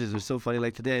messages are so funny.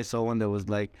 Like today, I saw one that was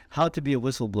like, "How to be a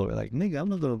whistleblower." Like, nigga, I'm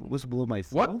not gonna whistleblower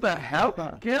myself. What the hell?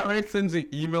 KRA sends you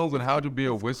emails on how to be a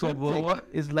whistleblower?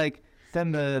 It's like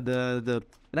send the.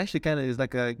 It actually kind of is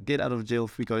like a get out of jail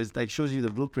free card. It's like shows you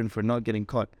the blueprint for not getting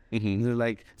caught. Mm-hmm. They're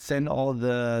like send all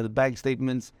the bank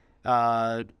statements,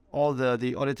 all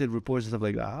the audited reports and stuff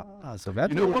like that. So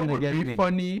that's You know what what we're would gonna be get.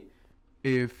 funny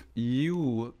if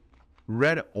you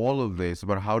read all of this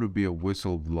about how to be a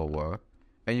whistleblower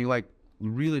and you like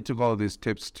really took all of these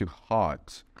tips to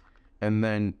heart, and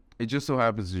then it just so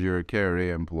happens that you're a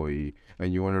KRA employee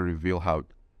and you want to reveal how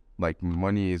like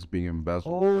money is being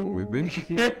embezzled within.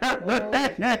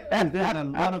 And then a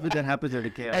lot of it that happens at the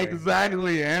KRA.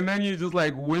 Exactly, and then you just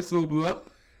like whistleblower.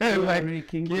 And like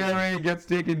KRA gets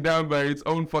taken down by its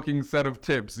own fucking set of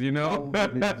tips, you know?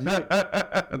 That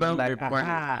would Like, be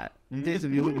funny. Days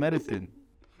of your medicine.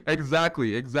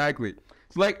 Exactly. So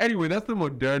like anyway, that's the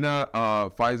Moderna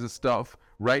Pfizer stuff,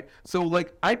 right? So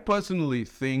like I personally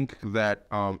think that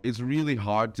it's really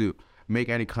hard to make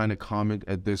any kind of comment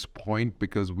at this point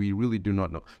because we really do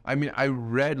not know. I mean, I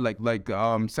read like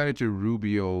Senator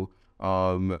Rubio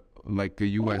like the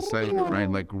US Senator, right?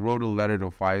 Like wrote a letter to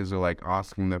Pfizer like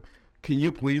asking them, "Can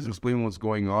you please explain what's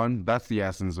going on?" That's the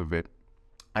essence of it.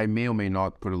 I may or may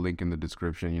not put a link in the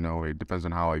description, you know, it depends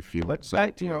on how I feel. But So,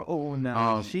 back to your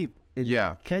own sheep. In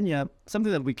yeah. Kenya,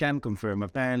 something that we can confirm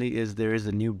apparently is there is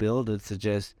a new bill that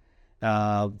suggests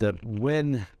that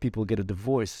when people get a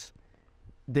divorce,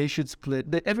 they should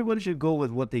split. That everybody should go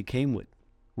with what they came with.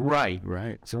 Right.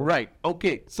 So Right.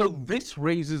 Okay. So this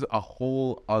raises a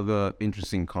whole other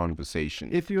interesting conversation.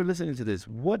 if you're listening to this,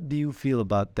 what do you feel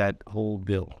about that whole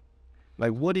bill?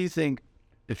 Like, what do you think?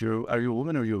 Are you a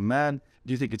woman or are you a man?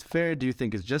 Do you think it's fair? Do you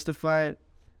think it's justified?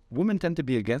 Women tend to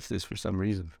be against this for some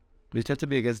reason. They tend to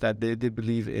be against that. They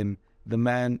believe in the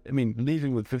man. I mean,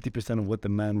 leaving with 50% of what the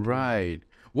man. Right.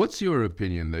 What's your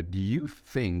opinion? That do you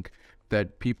think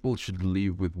that people should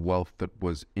leave with wealth that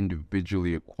was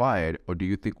individually acquired, or do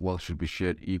you think wealth should be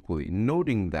shared equally?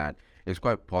 Noting that it's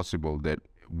quite possible that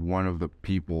one of the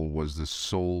people was the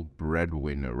sole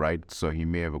breadwinner, right? So he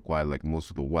may have acquired like most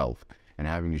of the wealth, and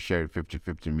having to share it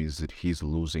 50-50 means that he's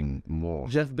losing more.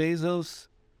 Jeff Bezos,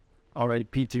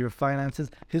 R.I.P. to your finances.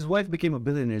 His wife became a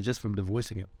billionaire just from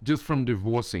divorcing him. Just from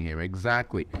divorcing him,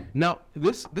 exactly. Now,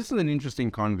 this is an interesting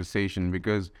conversation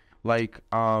because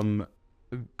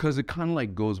it kind of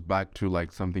like goes back to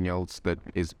like something else that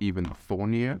is even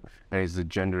thornier, and it's the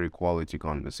gender equality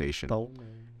conversation.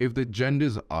 If the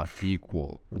genders are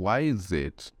equal, why is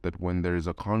it that when there is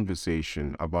a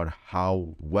conversation about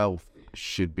how wealth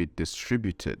should be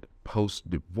distributed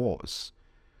post-divorce,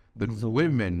 that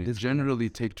women generally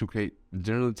tend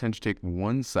to take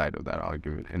one side of that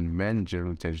argument, and men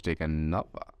generally tend to take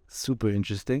another? Super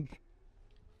interesting.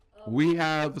 We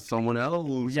have someone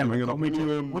else. Yeah,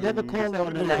 We have a caller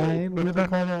on the line.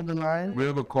 We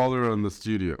have a caller on the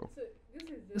studio.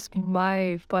 This is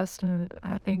my personal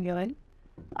opinion.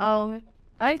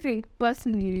 I think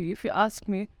personally, if you ask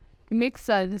me, it makes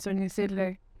sense when you say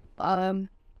like,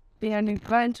 behind in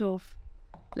front of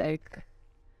like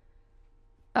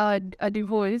a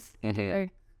divorce,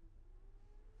 like,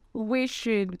 we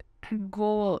should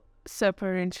go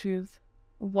separate with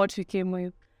what we came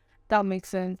with. That makes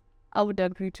sense. I would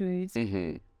agree to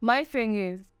it. My thing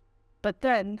is, but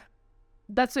then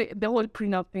that's why the whole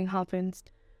prenup thing happens.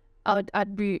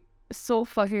 I'd be so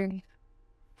fucking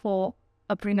for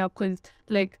a prenup because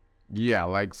like. Yeah,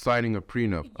 like signing a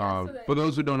prenup. For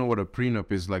those who don't know what a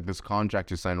prenup is, like this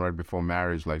contract you sign right before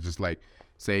marriage, like just like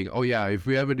saying, oh yeah, if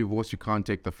we ever divorce, you can't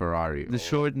take the Ferrari. The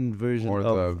shortened version or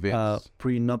of the Vitz.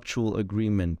 Prenuptial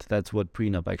agreement. That's what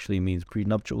prenup actually means.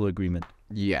 Prenuptial agreement.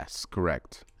 Yes,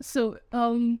 correct. So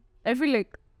I feel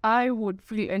like I would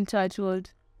feel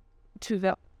entitled to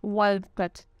the wealth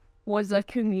that was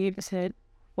accumulated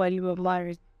while you were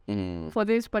married for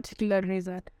this particular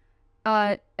reason.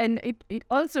 And it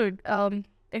also I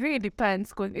think it depends,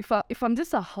 because if I'm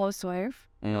just a housewife,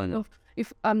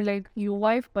 if I'm like your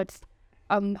wife but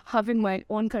I'm having my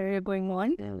own career going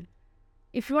on,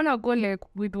 if you wanna go like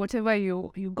with whatever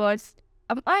you got,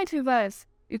 I'm alright with us.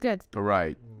 You get.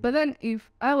 Right. But then if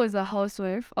I was a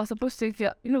housewife, I was supposed to take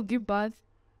care, give birth.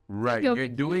 Right. You're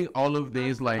doing all of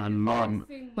these like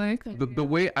the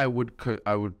way I would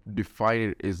define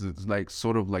it is it's like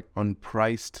sort of like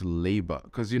unpriced labor,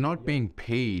 because you're not being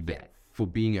paid for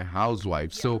being a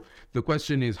housewife. So the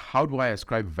question is, how do I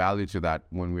ascribe value to that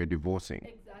when we're divorcing?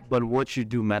 But what you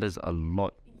do matters a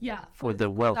lot. Yeah. For the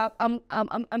wealth. I'm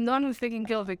the one who's taking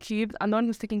care of the kids. I'm the one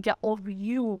who's taking care of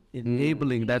you.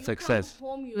 Enabling that success. Come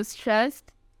home, you're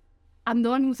stressed. I'm the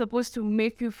one who's supposed to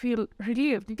make you feel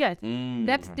relieved. You get.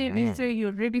 That's the day say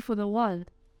you're ready for the world.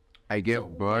 I gave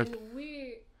birth.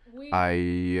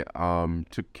 I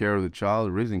took care of the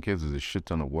child. Raising kids is a shit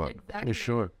ton of work. Exactly. For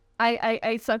sure.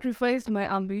 I sacrificed my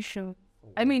ambition.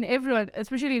 I mean, everyone,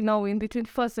 especially now in the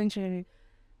 21st century,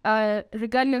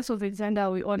 regardless of the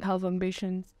gender, we all have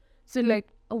ambitions. So, like,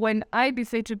 when I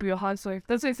decide to be a housewife,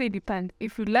 that's why I say depend.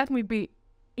 If you let me be,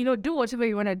 do whatever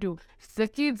you want to do. It's the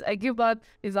kids, I give birth,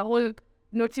 there's a whole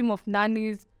team of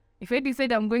nannies. If I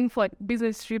decide I'm going for a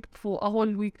business trip for a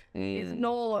whole week, there's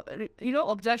no,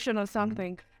 objection or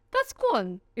something. That's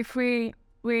cool. If we're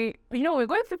going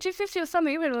 50-50 or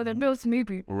something, even though the bills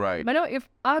maybe. Right. But now if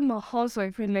I'm a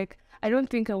housewife and like, I don't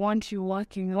think I want you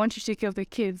working. I want you to take care of the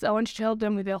kids. I want you to help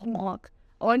them with their homework.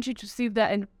 I want you to see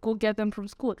that and go get them from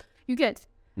school. You get?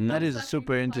 That is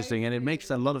super interesting, and it makes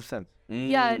a lot of sense.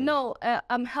 Yeah, no,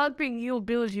 I'm helping you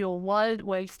build your world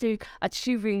while still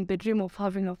achieving the dream of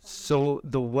having a... So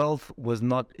the wealth was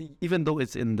not, even though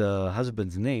it's in the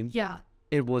husband's name,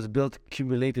 it was built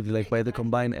cumulatively, like by the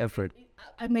combined effort.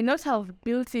 I may not have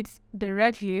built it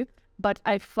directly, but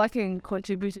I fucking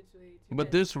contributed to it.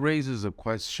 But this raises a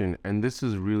question, and this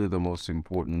is really the most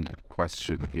important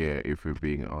question here, if we're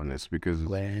being honest, because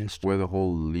it's where the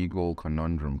whole legal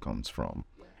conundrum comes from.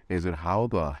 Is it how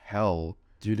the hell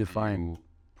do you define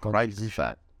price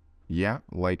that? Yeah,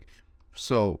 like,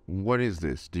 so what is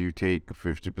this? Do you take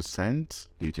 50%?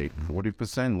 Do you take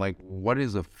 40%? Like, what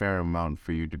is a fair amount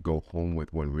for you to go home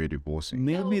with when we're divorcing?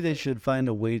 Maybe they should find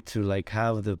a way to like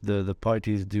have the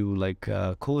parties do like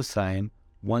co-sign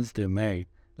once they're married.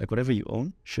 Like whatever you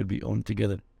own should be owned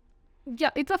together.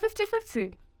 Yeah, it's a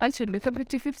 50-50. Actually, it's a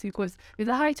 50-50 because it's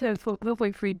a high chance for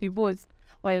if we divorce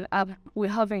while we're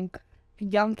having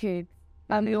young kids.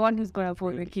 I'm the one who's going to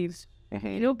afford the kids.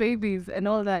 Babies and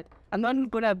all that. I'm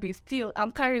not going to be still.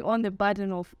 I'm carrying on the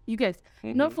burden of, you guys.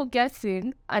 Not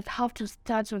forgetting, I'd have to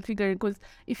start on figuring, because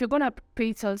if you're going to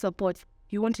pay child support,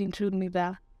 you want to include me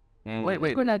there. Wait.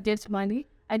 I'm going to get money.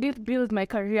 I did build my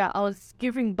career. I was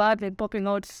giving birth and popping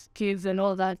out kids and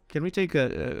all that. Can we take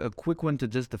a quick one to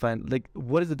just define, like,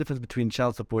 what is the difference between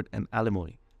child support and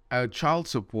alimony? Child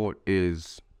support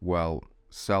is, well,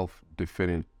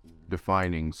 self-defining.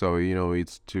 So,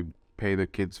 it's to pay the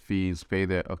kids' fees, pay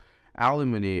their...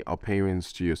 alimony are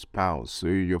payments to your spouse, so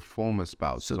your former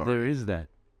spouse. So there is that.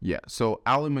 Yeah, so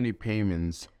alimony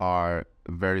payments are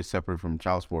very separate from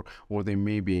child support, or they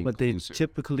may be But they inclusive.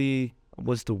 typically,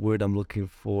 what's the word I'm looking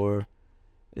for?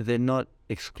 They're not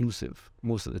exclusive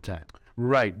most of the time.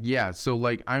 Right, yeah. So,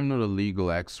 like, I'm not a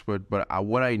legal expert, but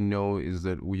what I know is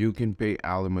that you can pay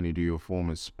alimony to your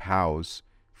former spouse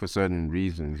for certain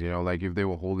reasons, like if they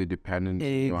were wholly dependent.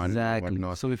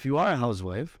 Exactly. So if you are a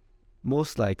housewife,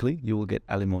 most likely you will get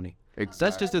alimony. Exactly.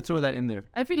 That's just to throw that in there.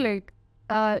 I feel like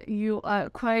you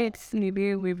are quite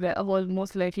sneaky with the whole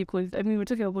most likely, because, we're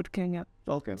talking about Kenya.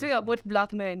 Okay. We're talking about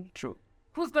black men. True.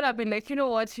 Who's gonna be like, you know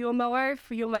what, you're my wife,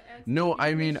 you're my ex. No,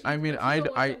 I mean, I'm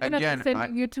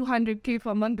sending you 200K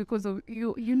per month because of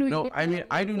you. No,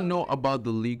 I don't know about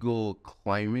the legal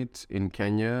climate in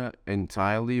Kenya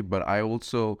entirely, but I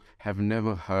also have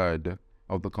never heard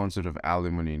of the concept of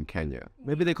alimony in Kenya.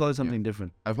 Maybe they call it something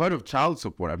different. I've heard of child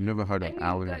support. I've never heard of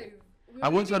alimony. I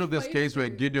once heard of this case where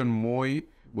Gideon Moy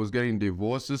was getting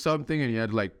divorced or something, and he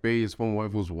had to like pay his former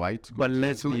wife who's white. But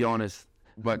let's be honest.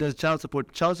 But does child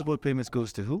support payments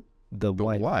goes to who? The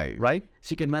wife, right?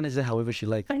 She can manage it however she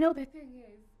likes. I know the thing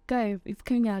is, guys, it's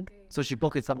Kenya. So she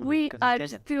pockets something. We are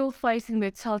still fighting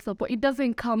the child support. It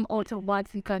doesn't come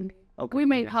automatically. Okay. We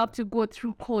might have to go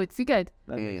through courts. You get?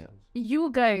 Yeah.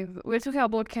 You guys, we're talking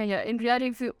about Kenya. In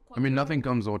reality, nothing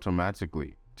comes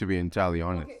automatically, to be entirely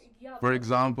honest. For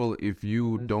example, if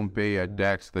you don't pay a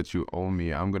debt that you owe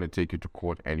me, I'm going to take you to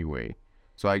court anyway.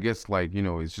 So I guess like, you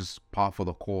know, it's just par for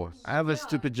the course. I have a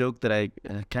stupid joke that I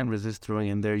can't resist throwing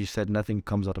in there. You said nothing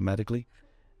comes automatically,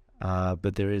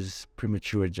 but there is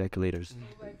premature ejaculators.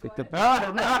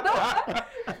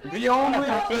 The only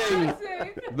thing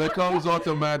that comes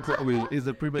automatically Is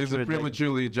a is premature a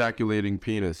prematurely ejaculating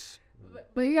penis.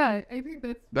 But yeah, I think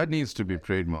That needs to be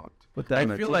trademarked. Put that I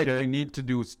on a feel like t-shirt. we need to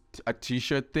do a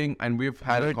t-shirt thing, and we've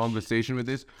had a Merch. conversation with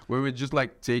this where we just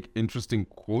like take interesting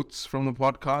quotes from the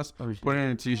podcast, put it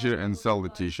in a t-shirt, and sell the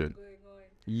t-shirt.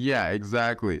 Yeah,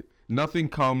 exactly. Nothing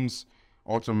comes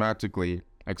automatically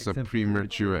except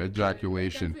premature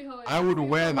ejaculation. I would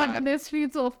wear on that. the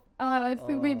streets of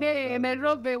every day in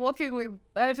Nairobi walking with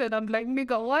that, and I'm like,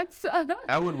 nigga, what?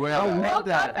 I would wear I that. want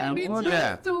that. I We want choose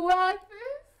that. to wear this.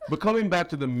 But coming back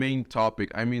to the main topic,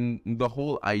 I mean, the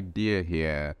whole idea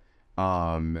here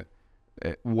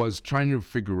was trying to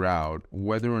figure out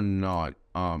whether or not,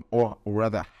 or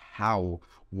rather how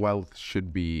wealth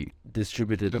should be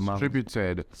Distributed amount.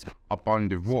 distributed upon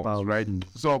divorce, Spouse. right?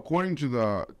 So according to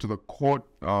the court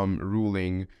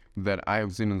ruling that I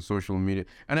have seen on social media,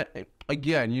 and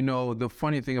again, you know, the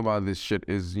funny thing about this shit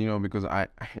is, you know, because I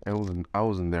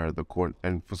wasn't there at the court,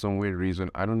 and for some weird reason,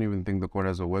 I don't even think the court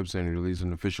has a website and released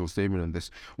an official statement on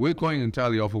this. We're going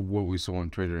entirely off of what we saw on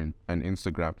Twitter and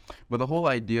Instagram, but the whole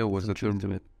idea was that Truth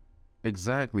to it.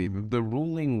 exactly the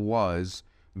ruling was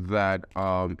that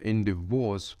in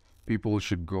divorce, people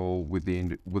should go with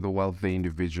the wealth they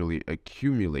individually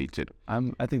accumulated.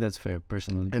 I think that's fair,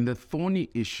 personally. And the thorny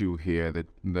issue here that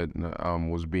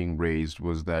was being raised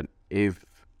was that if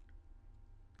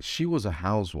she was a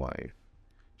housewife,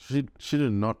 she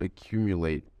did not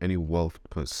accumulate any wealth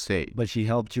per se. But she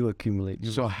helped you accumulate.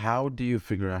 So how do you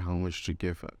figure out how much to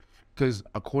give her? Because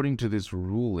according to this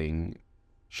ruling,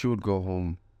 she would go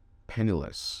home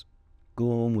penniless. Go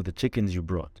home with the chickens you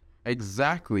brought.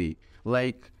 Exactly.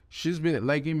 Like, she's been,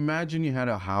 like, imagine you had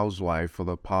a housewife for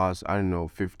the past, I don't know,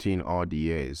 15 odd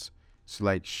years. So,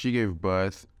 like, she gave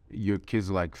birth, your kids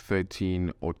are like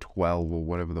 13 or 12 or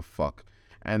whatever the fuck.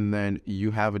 And then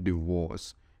you have a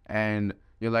divorce. And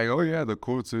you're like, oh yeah, the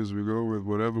court says we go with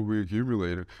whatever we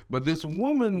accumulated. But this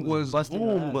woman was busting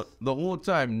her home ass. the whole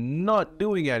time, not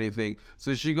doing anything.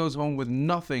 So she goes home with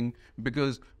nothing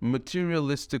because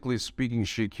materialistically speaking,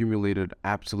 she accumulated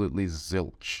absolutely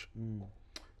zilch.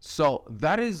 So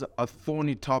that is a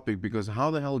thorny topic because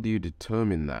how the hell do you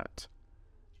determine that?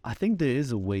 I think there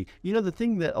is a way. You know, the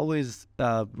thing that always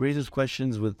raises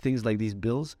questions with things like these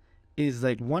bills is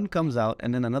like one comes out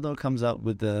and then another comes out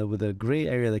with a gray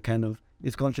area that kind of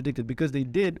is contradicted, because they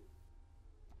did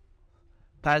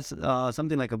pass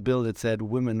something like a bill that said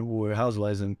women who were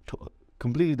housewives and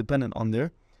completely dependent on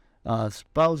their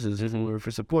spouses who were for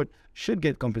support should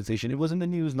get compensation. It was in the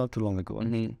news not too long ago.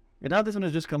 And now this one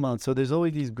has just come out. So there's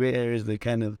always these gray areas that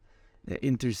kind of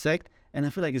intersect. And I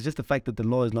feel like it's just the fact that the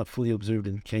law is not fully observed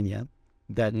in Kenya,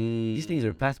 that these things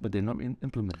are passed, but they're not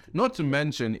implemented. Not to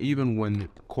mention, even when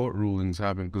court rulings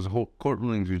happen, because court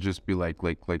rulings would just be like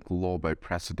law by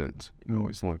precedent. You know,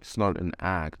 it's not an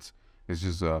act. It's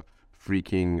just a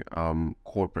freaking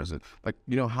court precedent. Like,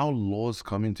 you know how laws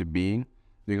come into being?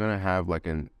 You're gonna have like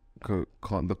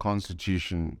the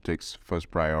Constitution takes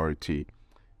first priority,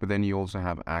 but then you also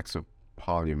have acts of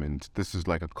Parliament. This is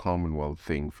like a Commonwealth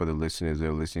thing for the listeners that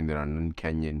are listening that are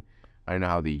non-Kenyan. I don't know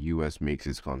how the U.S. makes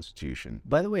its constitution.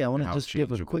 By the way, I want to How just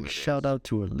give a changeable quick it is. shout out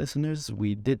to our listeners.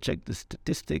 We did check the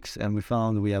statistics and we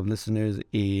found we have listeners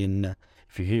in,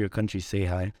 if you hear your country, say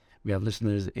hi. We have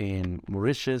listeners in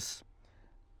Mauritius,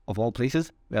 of all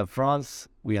places. We have France.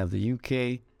 We have the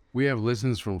UK. We have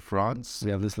listeners from France.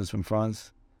 We have listeners from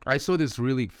France. I saw this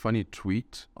really funny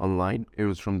tweet online. It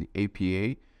was from the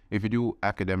APA. If you do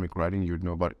academic writing, you'd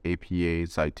know about APA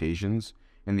citations.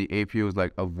 And the APA was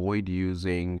like, avoid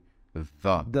using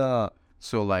the.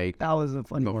 So like That was a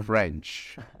funny the one.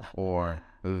 French or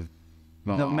the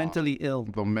mentally ill.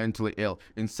 The mentally ill.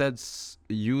 Instead,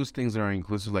 use things that are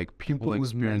inclusive, like people with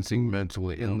experiencing mental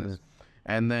illness.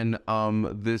 And then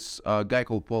this guy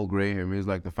called Paul Graham is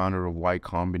like the founder of Y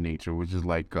Combinator, which is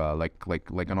like an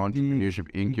entrepreneurship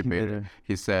incubator.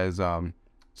 He says,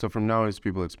 so from now it's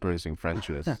people experiencing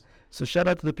freshness. So shout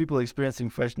out to the people experiencing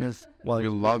freshness. We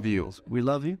love you. We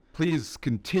love you. Please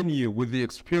continue with the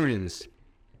experience.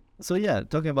 So yeah,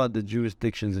 talking about the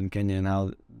jurisdictions in Kenya and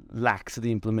how lax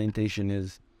the implementation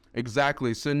is.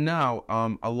 Exactly. So now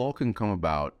a law can come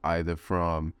about either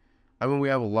from, I mean, we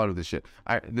have a lot of this shit.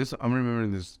 I'm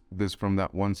remembering this from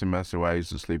that one semester where I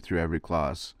used to sleep through every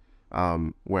class,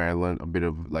 where I learned a bit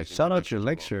of like. Shout out your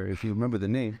lecturer if you remember the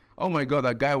name. Oh my god,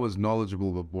 that guy was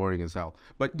knowledgeable but boring as hell.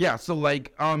 But yeah, so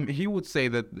like he would say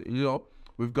that, you know,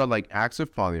 we've got like acts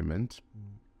of parliament,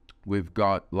 we've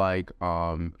got like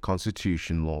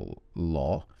constitutional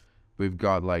law, we've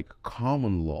got like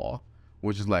common law,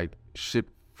 which is like shit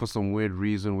for some weird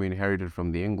reason we inherited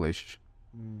from the English.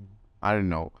 I don't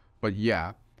know, but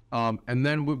yeah. And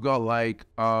then we've got like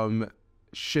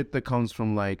shit that comes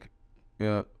from like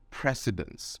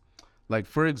precedents. Like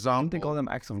for example, They call them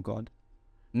acts of God.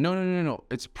 no.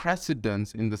 It's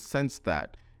precedence in the sense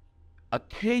that a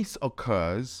case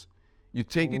occurs, you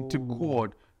take it to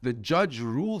court, the judge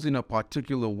rules in a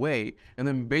particular way, and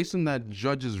then based on that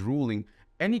judge's ruling,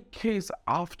 any case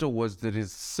afterwards that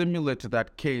is similar to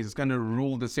that case is going to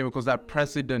rule the same because that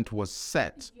precedent was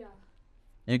set.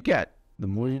 You get? The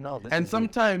more you know. And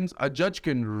sometimes a judge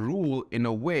can rule in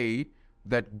a way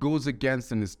that goes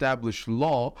against an established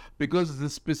law because the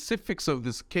specifics of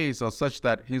this case are such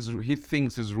that he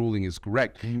thinks his ruling is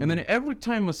correct. And then every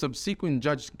time a subsequent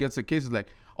judge gets a case, it's like,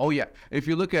 oh yeah, if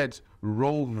you look at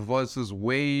Roe versus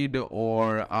Wade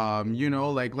or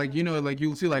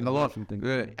you'll see like a lot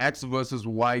of X versus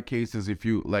Y cases. If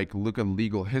you like look at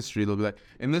legal history, they'll be like,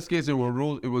 in this case it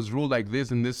was ruled like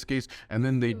this in this case, and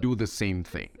then they do the same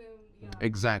thing.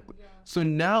 Exactly. So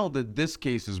now that this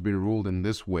case has been ruled in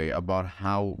this way about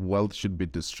how wealth should be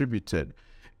distributed,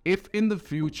 if in the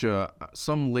future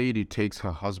some lady takes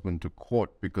her husband to court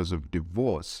because of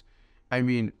divorce, I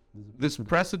mean, this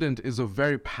precedent is a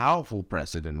very powerful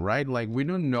precedent, right? Like, we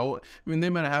don't know. I mean, they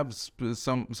might have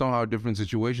somehow different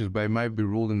situations, but it might be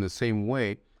ruled in the same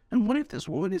way. And what if this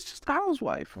woman is just a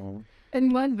housewife?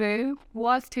 And one day,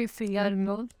 worst case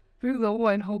scenario, we're the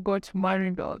one who got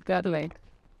married off that way.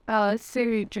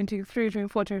 Say 23,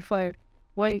 24, 25.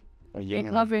 Wait, they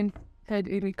haven't had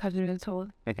any cousin at all.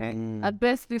 At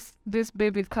best, this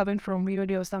baby is coming from Rio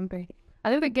or something.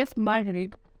 And then they get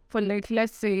married for like,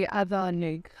 let's say, other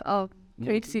like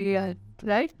 20 years,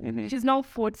 right? She's now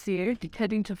 40,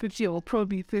 heading to 50 or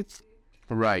probably 50.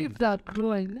 Right. If they're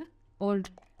growing or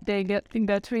they get in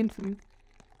their 20s,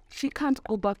 she can't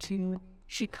go back to you.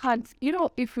 She can't,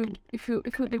 if you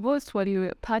divorced when you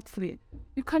were partly,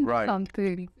 you can do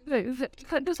something. You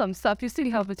can do some stuff. You still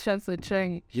have a chance of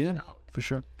trying. Yeah, for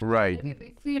sure. Right.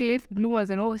 They feel late bloomers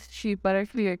and all shit, but I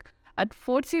feel like at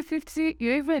 40, 50,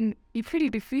 you feel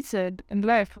defeated in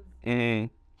life. Yeah,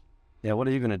 what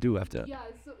are you going to do after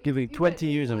giving 20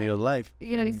 years of your life?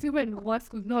 Yeah, it's even worse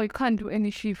because no, you can't do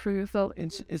any shit for yourself.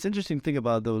 It's interesting to think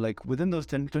about, though, like within those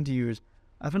 10, 20 years,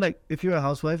 I feel like if you're a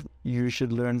housewife, you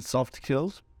should learn soft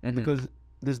skills because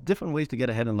there's different ways to get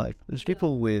ahead in life. There's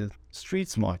people with street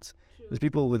smarts. There's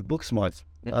people with book smarts.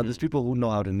 There's people who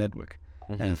know how to network.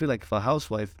 And I feel like for a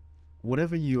housewife,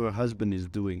 whatever your husband is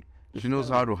doing, she knows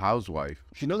how to housewife.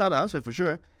 She knows how to housewife for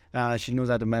sure. She knows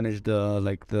how to manage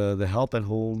the help at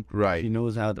home. Right. She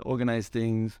knows how to organize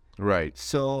things. Right.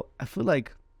 So I feel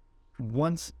like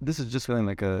once, this is just feeling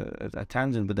like a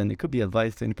tangent, but then it could be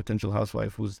advice to any potential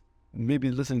housewife who's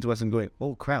maybe listening to us and going,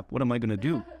 oh crap, what am I going to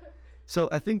do? So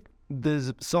I think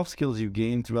there's soft skills you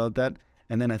gain throughout that.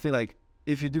 And then I feel like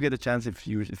if you do get a chance, if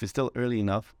it's still early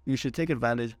enough, you should take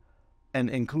advantage and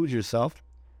include yourself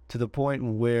to the point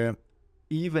where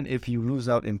even if you lose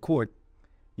out in court,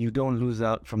 you don't lose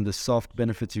out from the soft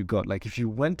benefits you got. Like if you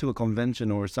went to a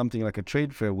convention or something like a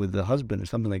trade fair with the husband or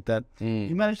something like that,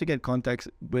 you managed to get contacts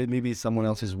with maybe someone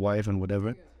else's wife and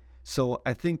whatever. So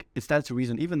I think that's the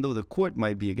reason, even though the court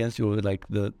might be against you, or like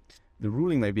the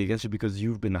ruling might be against you because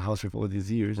you've been a housewife for all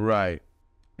these years. Right.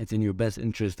 It's in your best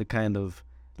interest to kind of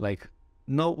like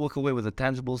not walk away with the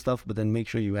tangible stuff, but then make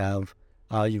sure you have,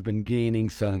 you've been gaining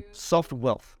some soft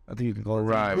wealth. I think you can call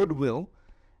it some goodwill,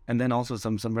 and then also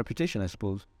some reputation, I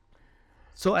suppose.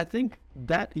 So I think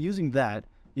that using that,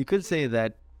 you could say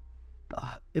that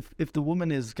if the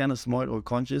woman is kind of smart or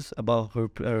conscious about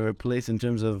her place in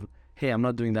terms of, hey, I'm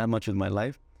not doing that much with my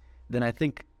life, then I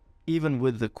think even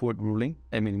with the court ruling,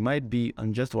 I mean, it might be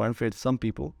unjust or unfair to some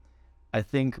people, I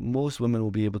think most women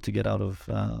will be able to get out of,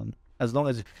 as long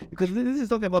as, because this is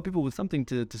talking about people with something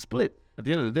to split at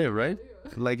the end of the day, right?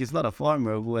 Like, it's not a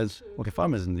farmer who has, okay,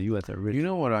 farmers in the U.S. are rich. You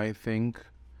know what I think?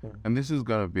 And this is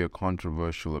going to be a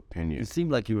controversial opinion. It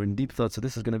seemed like you were in deep thought, so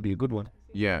this is going to be a good one.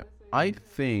 Yeah, I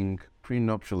think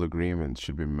prenuptial agreements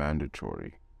should be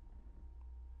mandatory.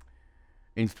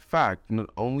 In fact, not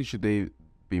only should they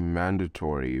be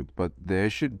mandatory, but there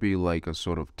should be like a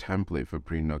sort of template for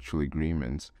prenuptial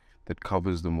agreements that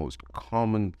covers the most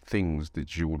common things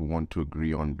that you would want to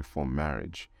agree on before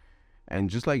marriage. And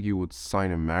just like you would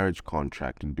sign a marriage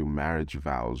contract and do marriage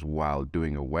vows while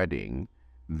doing a wedding,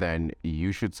 then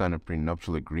you should sign a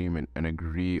prenuptial agreement and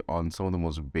agree on some of the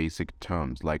most basic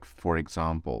terms. Like, for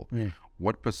example,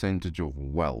 what percentage of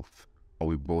wealth are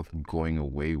we both going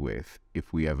away with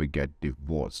if we ever get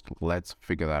divorced? Let's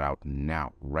figure that out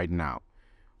now, right now.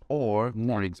 Or,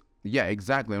 yeah,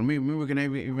 exactly. And we can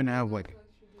even have like,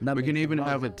 we can even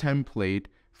have a template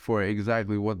for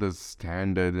exactly what the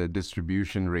standard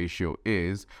distribution ratio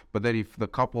is. But then if the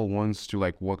couple wants to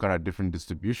like work out a different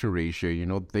distribution ratio, you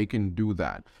know, they can do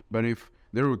that. But if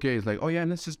they're okay, it's like, oh yeah,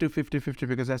 let's just do 50-50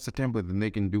 because that's the template, then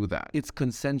they can do that. It's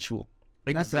consensual.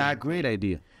 Exactly. That's a great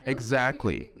idea.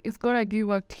 Exactly. It's gonna give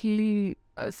a clear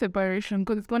separation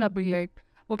because it's gonna be like,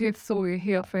 okay, so we're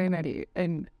here finally,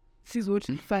 and this is what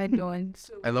you find on.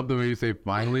 I love the way you say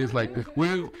finally. It's like,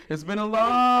 it's been a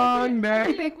long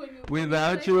day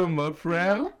without you, my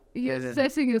friend. You're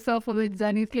setting yourself for the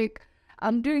journey. It's like,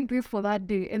 I'm doing this for that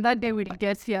day, and that day when it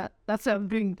gets here, that's what I'm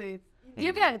doing this.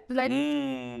 You get like.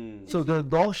 So the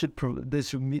law there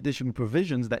should be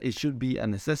provisions that it should be a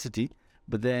necessity,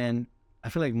 but then I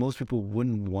feel like most people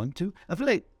wouldn't want to. I feel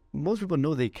like most people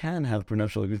know they can have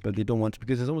prenuptial agreements, but they don't want to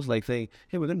because it's almost like saying,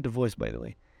 "Hey, we're going to divorce, by the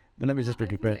way." But let me just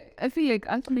break it. I feel like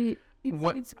actually,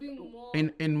 it's being more.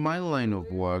 In my line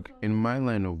of work,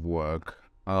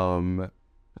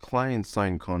 clients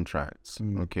sign contracts.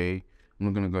 Okay, I'm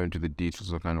not gonna go into the details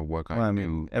of the kind of work I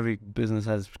do. Every business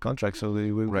has contracts, so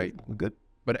we're good.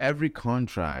 But every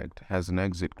contract has an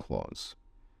exit clause.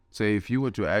 So if you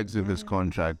were to exit this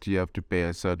contract, you have to pay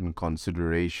a certain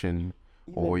consideration,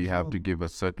 or you have to give a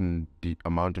certain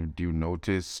amount of due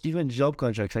notice. Even job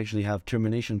contracts actually have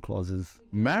termination clauses.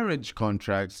 Marriage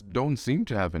contracts don't seem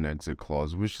to have an exit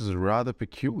clause, which is rather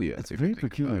peculiar. It's very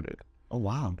peculiar. Oh,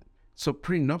 wow. So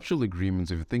prenuptial agreements,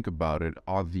 if you think about it,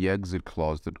 are the exit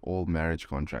clause that all marriage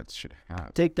contracts should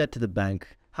have. Take that to the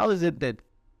bank. How is it that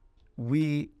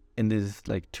we, in this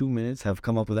like 2 minutes, have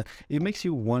come up with that? It makes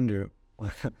you wonder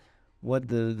what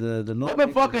the law... What the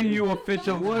fuck are you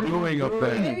officials doing up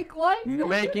there?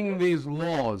 Making these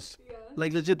laws.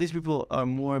 Like legit, these people are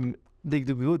more... They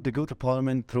go to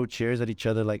parliament, throw chairs at each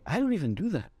other. Like, I don't even do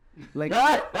that. Like...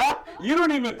 You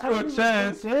don't even throw a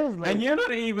chance, and you're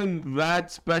not even that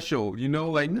special, you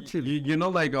know, like you're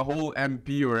not like a whole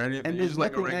MP or anything. And you're there's just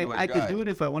like a nothing regular I guy. could do it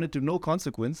if I wanted to, no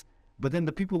consequence. But then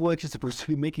the people who are actually supposed to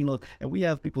be making laws, and we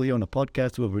have people here on the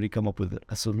podcast who have already come up with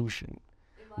a solution.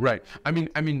 Right. I mean,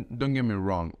 don't get me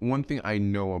wrong. One thing I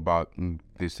know about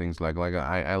these things, like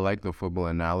I like the football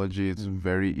analogy. It's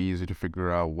very easy to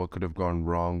figure out what could have gone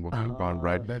wrong, what could have gone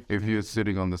right. If you're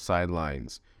sitting on the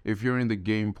sidelines, if you're in the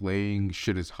game playing,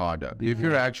 shit is harder. If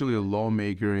you're actually a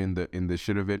lawmaker in the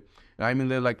shit of it, I mean,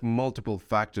 there are like multiple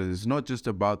factors. It's not just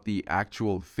about the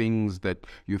actual things that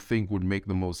you think would make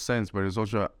the most sense, but it's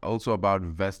also about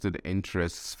vested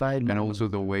interests and also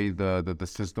the way the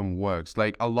system works.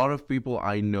 Like a lot of people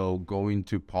I know go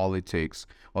into politics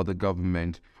or the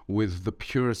government with the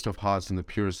purest of hearts and the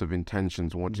purest of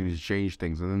intentions, wanting to change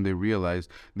things, and then they realize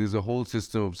there's a whole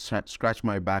system of scratch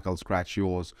my back, I'll scratch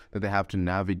yours, that they have to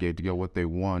navigate to get what they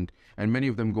want. And many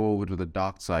of them go over to the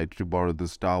dark side, to borrow the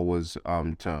Star Wars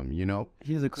term, you know.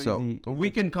 Here's a crazy... So we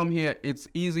can come here. It's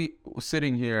easy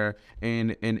sitting here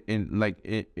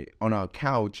on our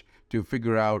couch to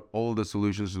figure out all the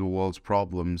solutions to the world's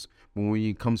problems. But when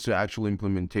it comes to actual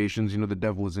implementations, you know, the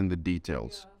devil is in the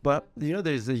details. But, you know,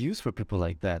 there's a use for people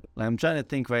like that. Like, I'm trying to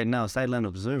think right now, sideline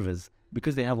observers,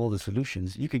 because they have all the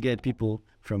solutions. You could get people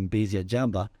from Bezia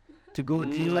Jamba to go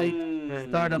to, like,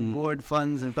 startup board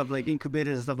funds and stuff, like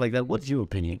incubators and stuff like that. What's your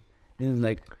opinion? And it's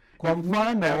like,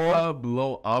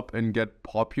 blow up and get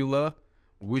popular,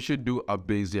 we should do a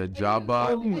Bezia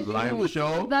Jaba live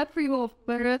show. That people of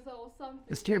Baraza or something.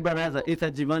 it's here, Baraza. It's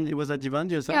at Jivanji. It was at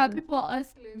Jivanji or something? Yeah, people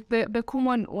ask the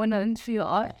common one and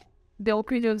feel the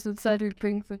opinions and certain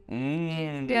things.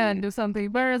 Yeah, and do something.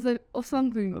 Baraza or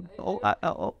something. I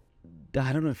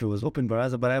don't know if it was open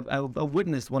Baraza, but I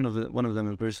witnessed one of them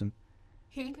in person.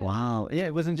 Wow. Yeah,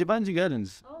 it was in Jivanji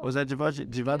Gardens. It was at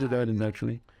Jivanji Gardens,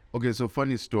 actually. Okay, so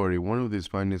funny story. One of these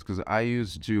funniest, because I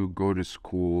used to go to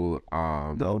school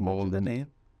The name?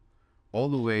 all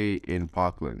the way in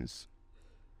Parklands.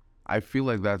 I feel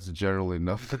like that's general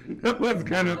enough. Let's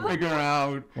kind of figure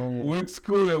out which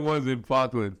school it was in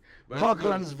Parklands.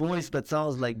 Parkland's voice that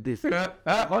sounds like this.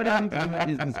 What happened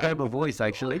to this type of voice,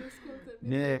 actually?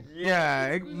 Yeah. Yeah,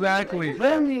 exactly.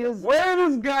 There he is. Where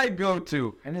does this guy go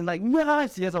to? And then like,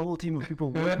 yes, he has a whole team of people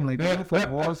working like that for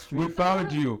Wall Street. We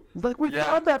found you. It's like, we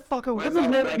found that fucker. Where's his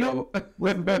name again?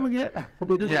 Where's his name again?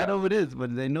 They just know who it is,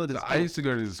 but they know this. I used to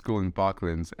go to school in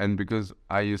Parklands, and because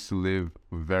I used to live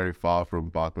very far from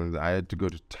Parklands, I had to go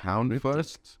to town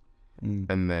first,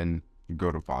 and then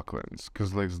go to Parklands,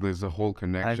 because like there's a whole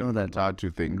connection. I know that. It's hard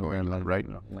to think going on, right?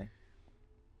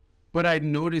 But I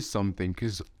noticed something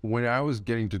because when I was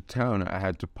getting to town, I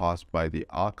had to pass by the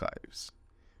archives.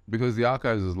 Because the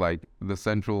archives is like the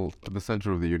center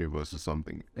of the universe or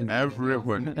something. And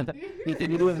everyone,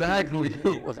 exactly,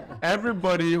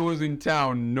 everybody who is in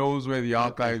town knows where the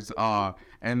archives are,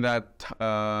 and that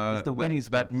that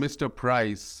Mr.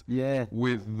 Price,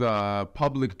 with the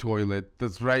public toilet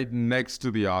that's right next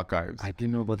to the archives. I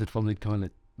didn't know about the public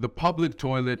toilet. The public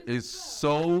toilet is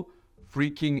so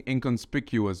freaking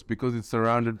inconspicuous because it's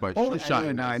surrounded by shoe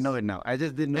shiners. I know it now. I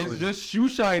just didn't know. It's just shoe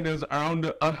shiners around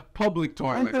a public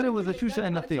I thought toilet. it was a shoe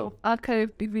shiner thing.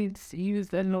 Archive events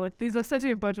used a lot. There's a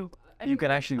certain part of You can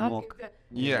actually walk.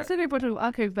 Yeah. There's a certain part of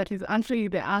archive that is actually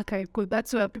the archive because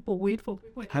that's where people wait for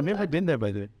people. Have you ever been there,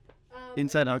 by the way?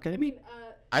 Inside archive? I mean,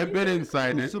 I've been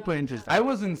inside it. Super interesting. I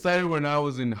was inside it when I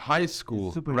was in high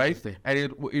school, Super right? interesting. And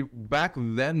it back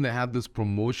then they had this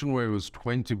promotion where it was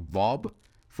 20 bob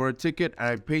for a ticket, and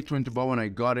I paid 20 bob when I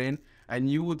got in, and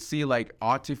you would see like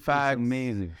artifacts.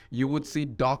 amazing. You would see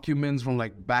documents from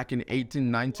like back in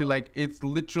 1890. Like it's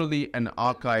literally an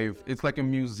archive. It's like a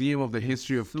museum of the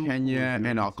history of Kenya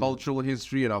and our cultural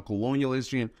history and our colonial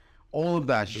history and all of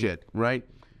that shit, right?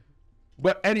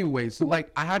 But anyway, so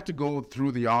like I had to go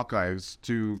through the archives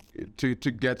to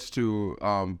get to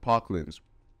Parklands.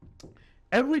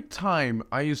 Every time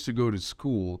I used to go to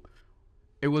school,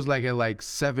 it was like at like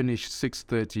 7-ish,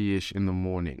 6:30-ish in the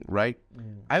morning, right?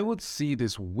 I would see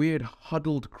this weird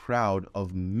huddled crowd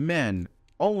of men,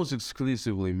 almost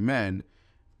exclusively men,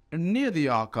 near the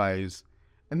archives,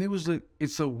 and there was like,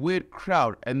 it's a weird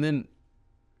crowd, and then,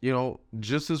 you know,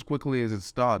 just as quickly as it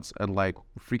starts at like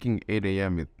freaking 8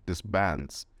 a.m. it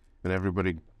disbands, and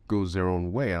everybody goes their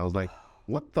own way. I was like,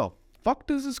 what the fuck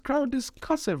does this crowd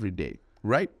discuss every day,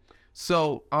 right?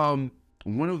 So,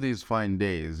 one of these fine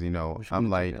days, you know, I'm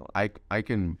like, I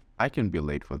can be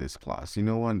late for this class. You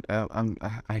know what?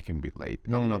 I can be late.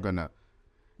 I'm not gonna.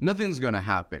 Nothing's gonna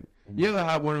happen. You ever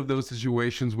have one of those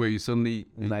situations where you suddenly,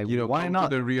 Like, you know, why come not?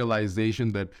 to the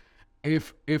realization that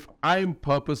if I'm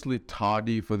purposely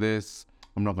tardy for this,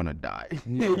 I'm not gonna die.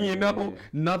 You know,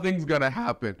 nothing's gonna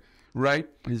happen, right?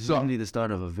 It's So only the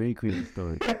start of a very creepy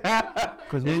story.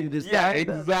 Because yeah,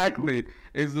 exactly.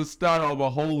 It's the start of a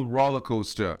whole roller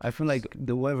coaster. I feel like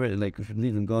the whoever, like if you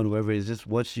leave them gone, whoever is just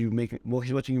watching you make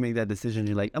that decision.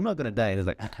 You're like, I'm not gonna die. And it's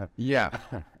like, Yeah.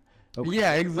 Okay.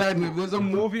 Yeah, exactly. If there's a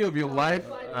movie of your life,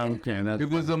 okay, that's if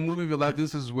there's a movie of your life,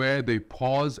 this is where they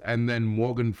pause and then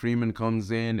Morgan Freeman comes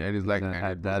in and is like, And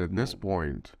and that at this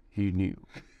point, he knew.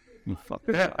 You fuck.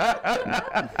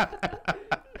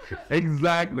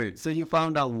 exactly. So you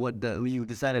found out you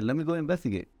decided. Let me go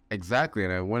investigate. Exactly.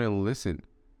 And I went and listened.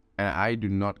 And I do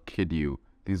not kid you.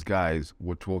 These guys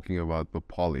were talking about the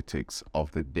politics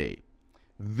of the day.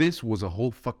 This was a whole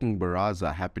fucking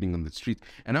baraza happening on the street.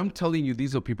 And I'm telling you,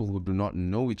 these are people who do not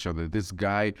know each other. This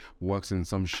guy works in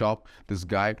some shop. This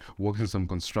guy works in some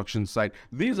construction site.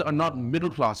 These are not middle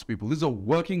class people. These are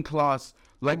working class,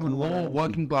 like low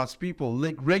working class people,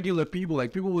 like regular people,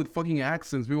 like people with fucking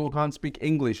accents, people who can't speak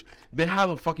English. They have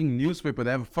a fucking newspaper.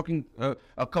 They have a fucking,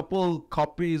 a couple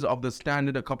copies of the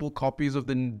Standard, a couple copies of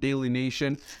the Daily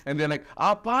Nation. And they're like,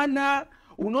 apana.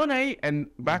 And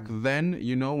back then,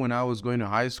 you know, when I was going to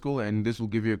high school, and this will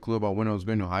give you a clue about when I was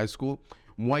going to high school,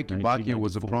 Mwai Kibaki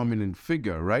was a prominent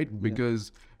figure, right?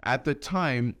 Because at the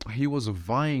time, he was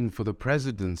vying for the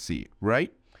presidency,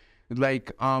 right?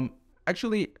 Like,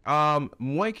 actually,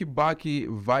 Mwai Kibaki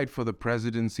vied for the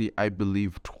presidency, I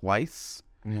believe, twice.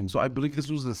 So I believe this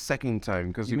was the second time.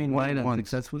 Because You mean vied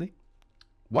unsuccessfully?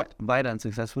 What? Vied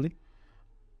unsuccessfully?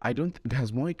 I don't.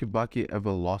 Has Mwai Kibaki ever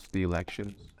lost the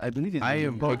election? I believe he's I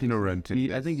am ignorant.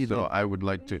 I think he so. did. I would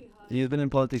like to. He's been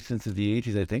in politics since the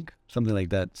 80s, I think. Something like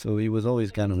that. So he was always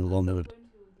kind of well known.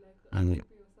 And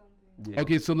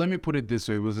Okay, so let me put it this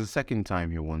way: it was the second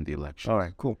time he won the election. all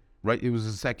right, cool. Right? It was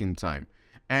the second time,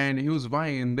 and he was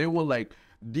vying, and they were like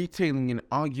detailing and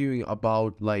arguing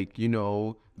about, like, you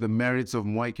know, the merits of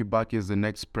Mwai Kibaki as the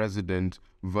next president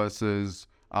versus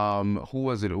who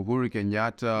was it, Uhuru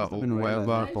Kenyatta or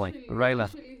whoever. Raila.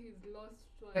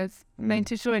 It's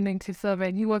 92 and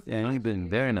 97. He was. Yeah, he's been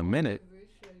there in a minute.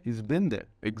 He's been there.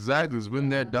 Exactly, it's been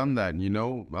there, done that. You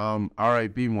know,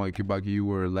 R.I.P. Mwai Kibaki, you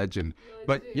were a legend.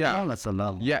 But yeah, That's a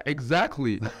lot. yeah,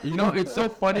 exactly. You know, it's so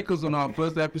funny because on our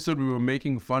first episode we were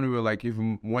making fun. We were like, if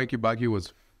Mwai Kibaki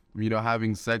was, you know,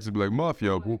 having sex, it'd be like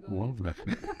mafia.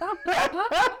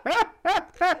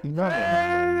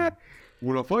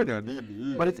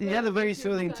 But he had a very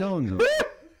soothing tone, though.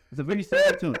 It's a very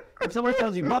soothing tone. If someone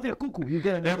tells you, mafia cuckoo, you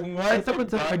get it. If someone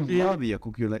tells you, mafia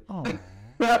cuckoo, you're like, oh.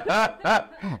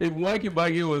 If Wacky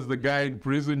Baggy was the guy in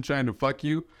prison trying to fuck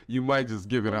you, you might just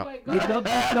give it up. We talked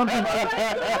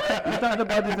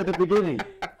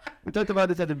about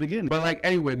this at the beginning. But like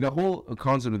anyway, the whole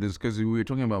concept of this, because we were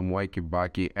talking about Wacky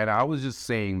Baggy, and I was just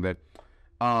saying that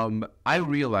I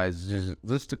realized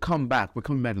just to come back, we're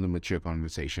coming back to the mature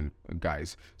conversation,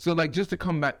 guys. So like just to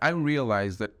come back, I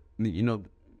realized that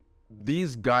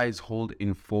these guys hold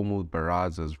informal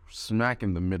barazas smack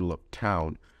in the middle of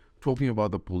town, talking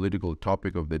about the political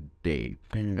topic of the day.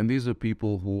 And these are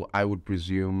people who I would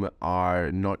presume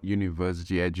are not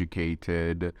university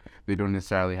educated. They don't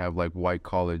necessarily have like white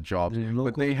collar jobs,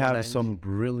 but they have some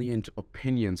brilliant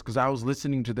opinions. Because I was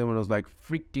listening to them and I was like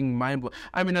freaking mind blown.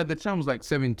 I mean, at the time I was like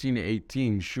 17,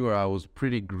 18. Sure, I was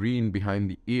pretty green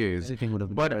behind the ears.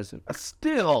 But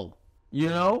still,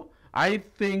 I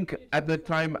think at the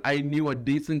time I knew a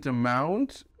decent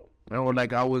amount, or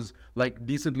like I was like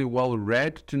decently well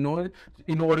read to know it,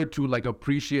 in order to like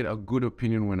appreciate a good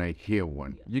opinion when I hear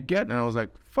one. You get? And I was like,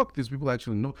 fuck, these people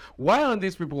actually know. Why aren't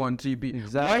these people on TV?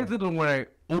 Exactly. Why is it when I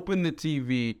open the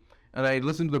TV and I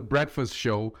listen to the breakfast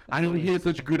show, I don't hear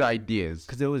such good ideas?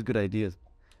 Because they're always good ideas.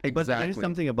 Exactly. But there's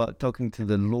something about talking to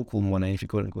the local Mwananchi,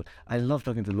 quote unquote. I love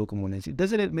talking to local Mwananchi.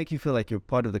 Doesn't it make you feel like you're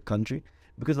part of the country?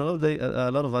 Because a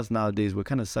lot of us nowadays, we're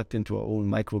kind of sucked into our own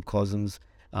microcosms,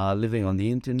 living on the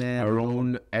internet. Our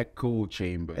own echo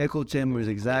chamber. Echo chambers,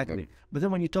 exactly. But then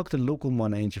when you talk to local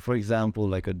Mwananchi, for example,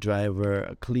 like a driver,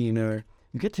 a cleaner,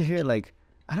 you get to hear like,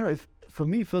 I don't know, for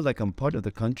me it feels like I'm part of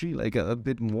the country, like a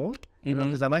bit more.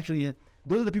 Because I'm actually,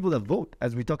 those are the people that vote,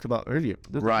 as we talked about earlier.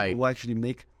 Those are the people who actually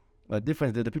make a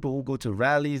difference. They're the people who go to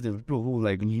rallies, they're the people who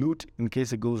like loot in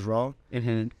case it goes wrong.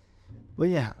 But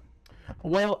yeah.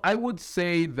 Well, I would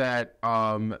say that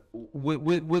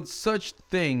with such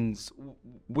things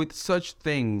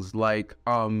like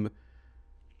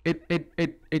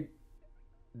it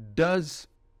does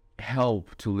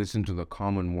help to listen to the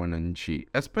common one and chi,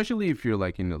 especially if you're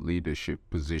like in a leadership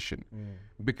position,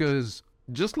 because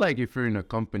just like if you're in a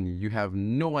company, you have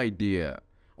no idea,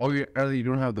 or you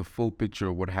don't have the full picture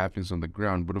of what happens on the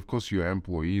ground. But of course, your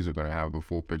employees are gonna have the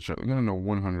full picture. They're gonna know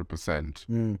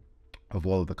 100%. Of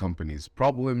all of the company's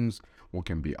problems, what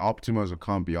can be optimized or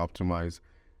can't be optimized.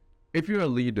 If you're a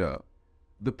leader,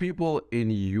 the people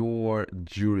in your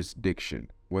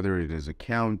jurisdiction, whether it is a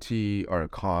county or a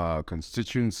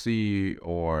constituency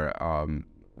or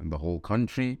the whole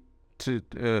country, so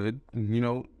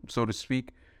to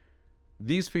speak,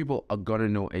 these people are gonna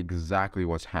know exactly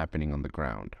what's happening on the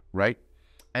ground, right?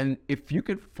 And if you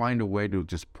could find a way to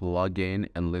just plug in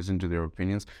and listen to their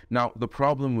opinions. Now, the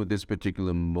problem with this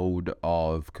particular mode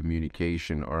of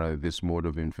communication or this mode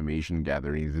of information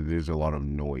gathering is that there's a lot of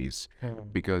noise.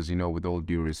 Because, with all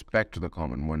due respect to the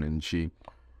common one, and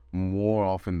more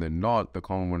often than not, the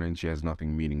common one and she has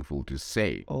nothing meaningful to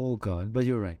say. Oh God, but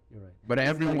you're right. But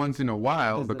every once in a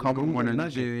while, the common one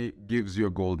and she gives you a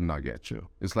gold nugget.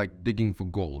 It's like digging for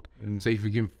gold. So if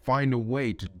you can find a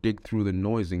way to dig through the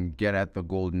noise and get at the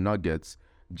gold nuggets,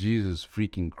 Jesus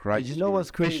freaking Christ. You know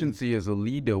what's crazy? Efficiency as a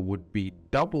leader would be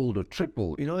doubled or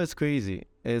tripled. You know what's crazy?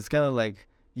 It's kind of like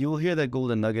you will hear that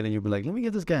golden nugget and you'll be like, let me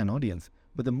get this guy an audience.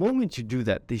 But the moment you do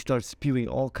that, they start spewing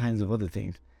all kinds of other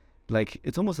things. Like,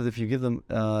 it's almost as if you give them,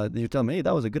 you tell them, hey,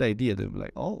 that was a good idea. They'll be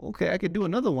like, oh, okay, I could do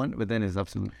another one. But then it's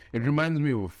absolutely... It reminds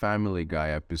me of a Family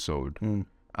Guy episode.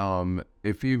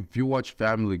 If you watch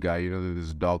Family Guy, you know there's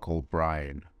this dog called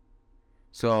Brian.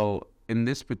 So, in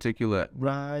this particular...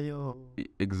 Brian.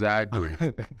 Exactly.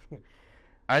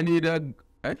 I need a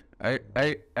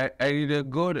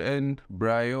goat and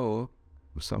Brio.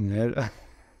 Something.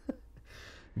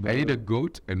 I need a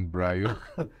goat and Brio.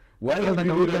 Why sounds like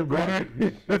a weekend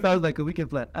plan? That sounds like a weekend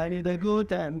plan. I need a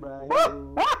good and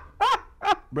Brio.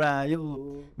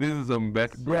 Brio. This is some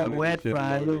best. Wet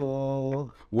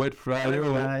Brio. Wet Friday.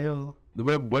 Brio.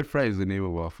 The Wet Fry is the name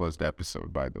of our first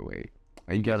episode, by the way.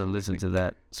 And you gotta listen to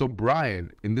that. So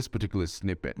Brian, in this particular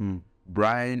snippet,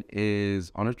 Brian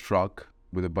is on a truck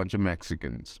with a bunch of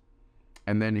Mexicans.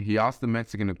 And then he asks the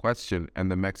Mexican a question, and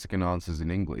the Mexican answers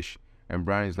in English. And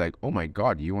Brian is like, oh my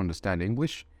God, you understand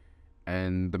English?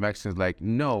 And the Mexican's like,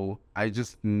 no, I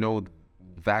just know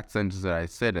that sentence that I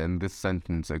said and this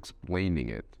sentence explaining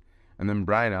it. And then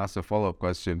Brian asks a follow-up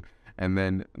question, and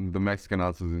then the Mexican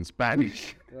answers in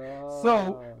Spanish.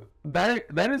 So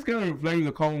that is kind of reflecting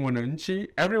the common one, isn't she?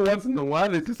 Every once in a while,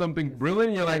 they say something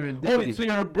brilliant. You're like, oh, so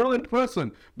you're a brilliant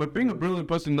person. But being a brilliant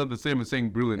person is not the same as saying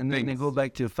brilliant And then things. they go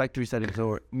back to factory settings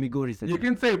or Migori settings. You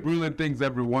can say brilliant things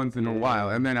every once in a while,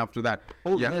 and then after that,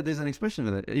 Yeah, there's an expression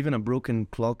for that. Even a broken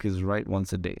clock is right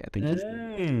once a day, I think.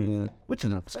 Yeah. Which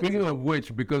is not. Speaking of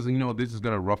which, because this is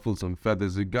gonna ruffle some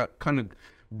feathers, it got kind of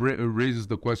raises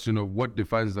the question of what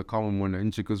defines the common one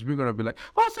inch. Because we're gonna be like,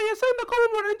 oh, so you're saying the common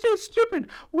one inch is stupid?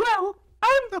 Well,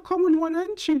 I'm the common one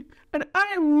inch, and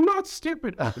I am not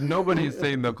stupid. Nobody is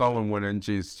saying the common one inch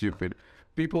is stupid.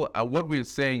 People, what we're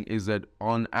saying is that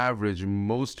on average,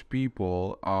 most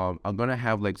people are gonna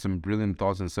have like some brilliant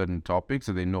thoughts on certain topics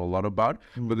that they know a lot about,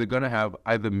 but they're gonna have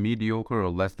either mediocre or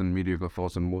less than mediocre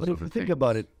thoughts on most But of if the you think things.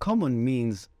 about it, common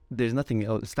means there's nothing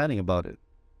outstanding about it.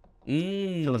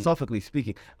 Philosophically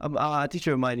speaking, a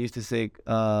teacher of mine used to say,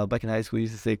 back in high school,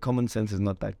 used to say, common sense is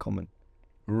not that common.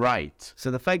 Right.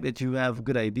 So the fact that you have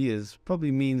good ideas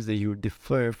probably means that you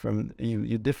differ from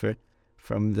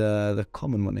the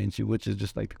common one, which is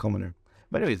just like the commoner.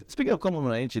 But anyways, speaking of common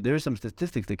one, there are some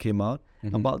statistics that came out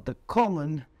about the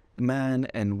common man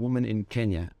and woman in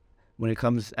Kenya when it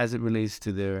comes as it relates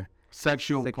to their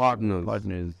Sexual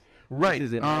partners. Right.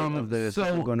 Is it of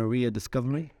the gonorrhea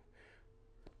discovery?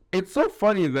 It's so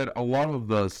funny that a lot of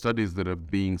the studies that are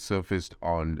being surfaced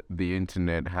on the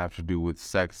internet have to do with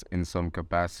sex in some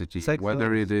capacity,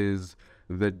 whether it is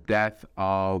the death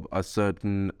of a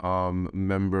certain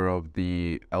member of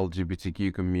the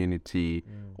LGBTQ community,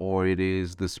 or it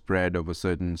is the spread of a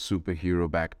certain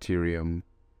superhero bacterium.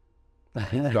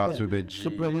 Starts with a G.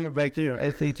 Superhero bacteria,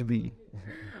 S-A to B.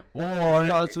 Or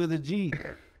Starts with a G.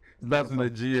 that's the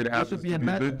G. It has to be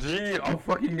the G of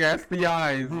fucking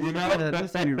STIs. You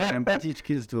know. I teach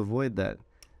kids to avoid that.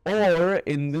 Or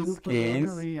in this case,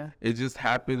 it just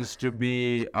happens to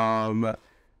be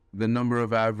the number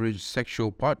of average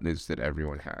sexual partners that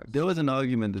everyone has. There was an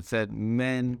argument that said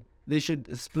they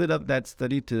should split up that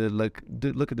study to look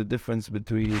at the difference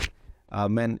between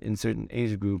men in certain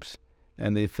age groups,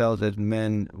 and they felt that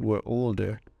men who were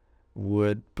older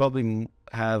would probably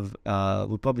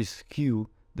skew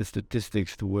the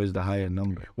statistics towards the higher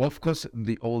number. Well, of course,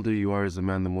 the older you are as a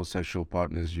man, the more sexual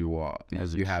partners you are.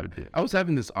 As you have. I was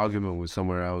having this argument with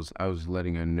somewhere. I was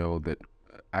letting her know that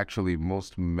actually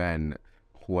most men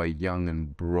who are young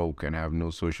and broke and have no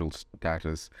social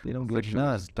status, They don't get sexually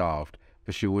none. starved.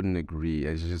 But she wouldn't agree.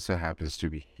 It just so happens to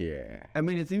be here. I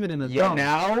mean, it's even in a song.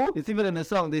 Now, It's even in a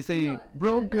song. They say,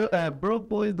 broke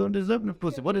boys don't deserve no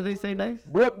pussy. What do they say next?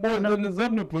 broke boys don't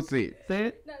deserve no pussy. Say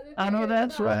it. I know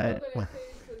that's right.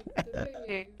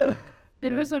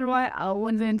 The reason why I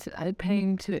wasn't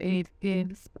paying to it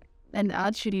is, and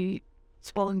actually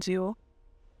told you,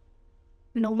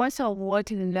 no matter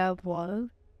what in level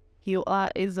you are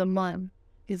as a man,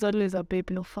 is always a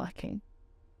baby of fucking.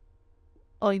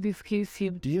 Or in this case,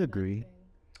 you. Do you agree?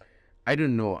 I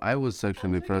don't know. I was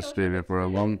sexually frustrated for a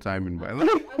long time in my life.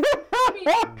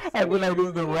 And when I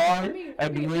do the wrong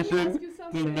admission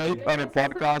to make on a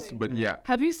podcast, but yeah.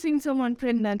 Have you seen someone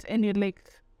pregnant and you're like,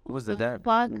 What's that?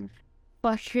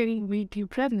 fucking with you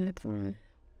pregnant?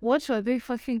 What were they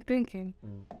fucking thinking?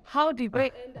 How did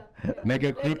they end up? Like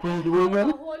a crippled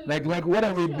woman? Like what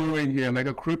are we doing here? Like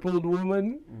a crippled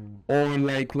woman? Or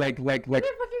like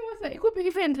It could be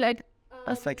even like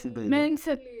A sexy baby.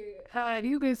 mentally.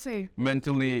 You can say.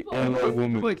 mentally ill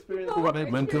woman.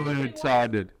 Mentally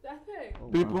retarded.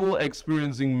 People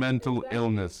experiencing mental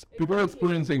illness. People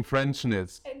experiencing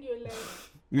Frenchness. And you're like.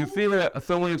 You see that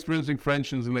someone experiencing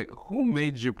Frenchness, like, who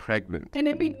made you pregnant? And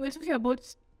I mean, we're talking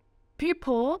about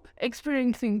people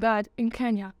experiencing that in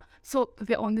Kenya. So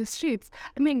they're on the streets.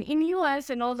 I mean, in US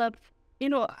and all that,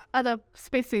 other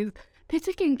spaces, they're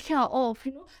taken care of,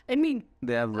 I mean,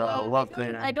 They have rough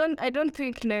there. I don't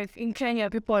think like in Kenya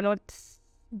people are not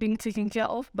being taken care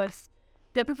of, but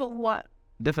there are people who are.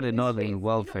 Definitely not in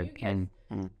welfare.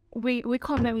 We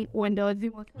call them when they were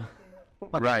zero.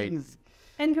 Right.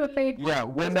 And you're like, Yeah,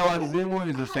 when there was Zimo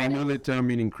is the same only term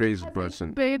meaning crazy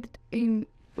person. bathed in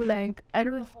like I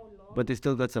don't know how long. But they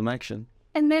still got some action.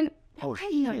 And then Oh,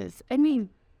 years. I mean,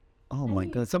 Oh my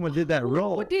God! Someone did that who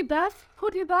role. did that? Who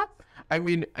did that? I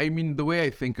mean, the way I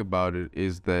think about it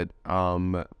is that,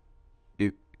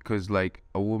 because like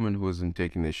a woman who hasn't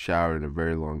taken a shower in a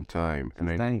very long time, and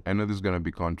I know this is gonna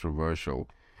be controversial,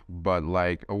 but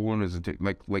like a woman isn't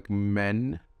like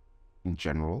men, in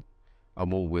general, are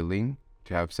more willing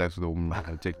to have sex with a woman who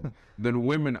hasn't taken than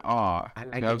women are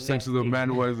to have sex with a man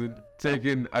who hasn't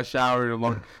taken a shower in a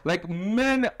long. Like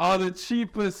men are the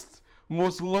cheapest,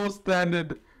 most low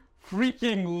standard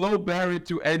freaking low barrier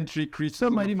to entry creatures.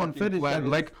 Some might on the even fucking fetish planet. that.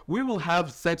 Like, we will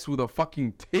have sex with a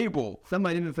fucking table. Some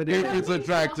might even fetish. It's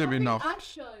attractive enough.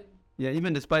 Action. Yeah,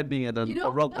 even despite being at a You know,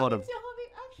 rock that bottom. means you're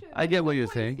having action. I get what you're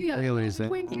saying. Yeah, I get what you're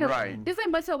saying. Right.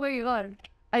 Doesn't matter where you are.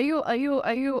 Are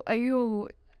you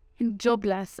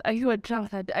jobless? Are you a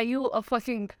drunkard? Are you a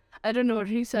fucking, I don't know,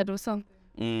 retard or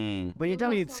something? But you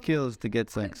don't need skills to get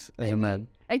sex as a man.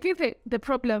 I think the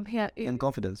problem here is And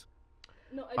confidence.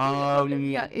 no. I think the problem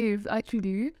here is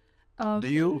actually. Do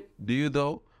you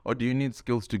though? Or do you need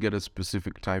skills to get a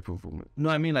specific type of woman? No,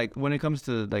 I mean like when it comes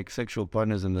to like sexual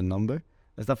partners and the number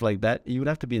and stuff like that, you would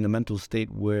have to be in a mental state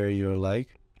where you're like,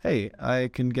 hey, I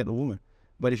can get a woman.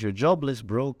 But if you're jobless,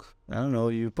 broke, I don't know,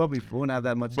 you probably won't have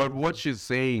that much. But what she's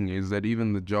saying is that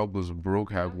even the jobless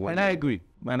broke have women. And I agree.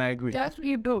 And I agree. That's what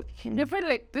you do. They feel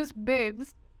like these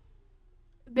babes,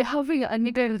 they're having a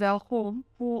nigga in their home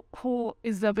who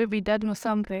is the baby dad or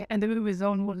something, and the baby's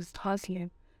own was hustling.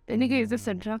 The nigga is just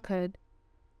a drunkard.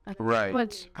 Right.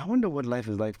 But I wonder what life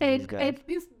is like for these and guys.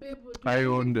 this babe would I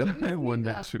wonder. I you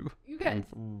wonder guys- too. You guys,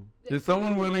 Is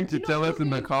someone willing to tell us in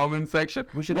the comment section?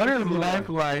 We should What is interview life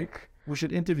one. like? We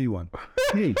should interview one.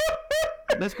 Hey,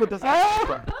 let's put this.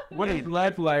 What is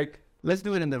life like Let's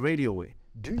do it in the radio way.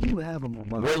 Do you have a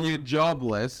mother? when you're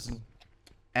jobless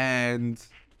and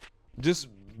just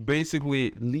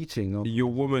basically Leeching. Or your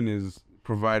woman is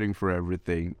providing for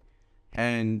everything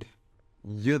and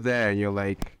you're there and you're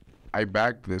like, I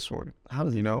backed this one. how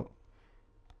does You know?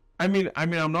 I mean,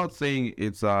 I'm not saying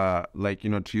it's like, you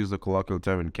know, to use the colloquial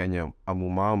term in Kenya, a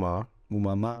mumama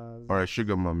Mama. or a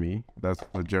sugar mummy. That's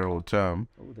the general term.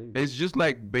 It's just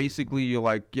like basically you're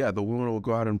like, yeah, the woman will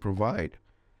go out and provide.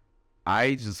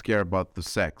 I just care about the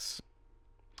sex.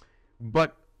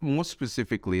 But more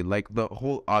specifically, like the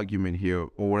whole argument here,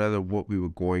 or rather what we were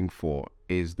going for,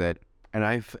 is that, and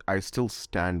I still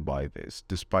stand by this,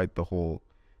 despite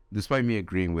me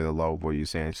agreeing with a lot of what you're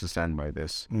saying, I still stand by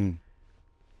this.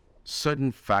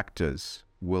 Certain factors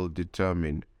will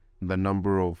determine the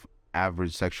number of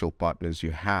average sexual partners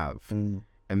you have.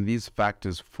 And these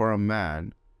factors for a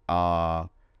man are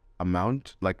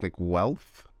amount, like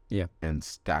wealth, Yeah. and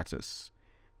status.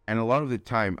 And a lot of the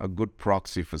time, a good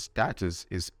proxy for status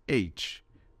is age.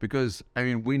 Because, I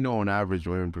mean, we know on average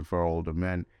women prefer older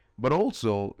men. But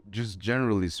also, just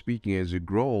generally speaking, as you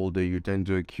grow older, you tend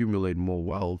to accumulate more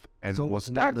wealth and more status.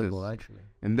 inevitable, actually.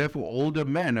 And therefore, older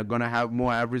men are going to have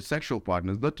more average sexual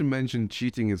partners. Not to mention,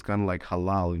 cheating is kind of like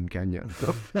halal in Kenya.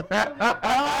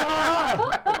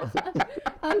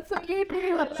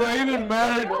 so even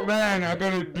married men are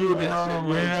going to do this.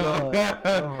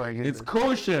 It's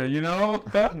kosher, you know?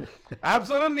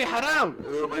 Absolutely haram.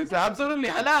 It's absolutely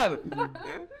halal.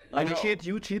 I cheat,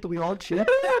 you cheat, we all cheat.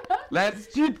 Let's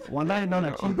cheat. One night, no,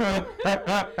 no, cheat.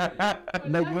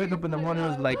 Like, wake up in the morning,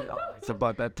 it's like, oh, it's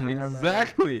about that time.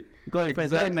 Exactly. Go ahead,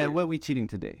 friends. Hey, Exactly. man, what are we cheating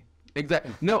today?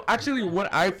 Exactly. No, actually,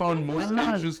 what I found most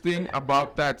interesting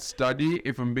about that study,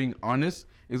 if I'm being honest,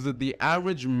 is that the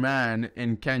average man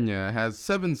in Kenya has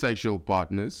 7 sexual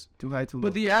partners, Too high, too low.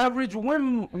 but the average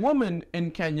woman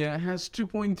in Kenya has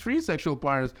 2.3 sexual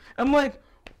partners. I'm like,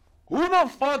 who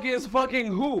the fuck is fucking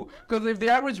who? Because if the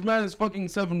average man is fucking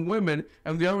 7 women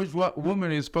and the average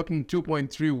woman is fucking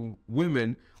 2.3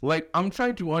 women, like, I'm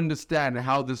trying to understand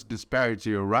how this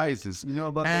disparity arises. You know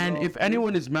about the and law if of-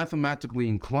 anyone is mathematically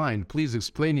inclined, please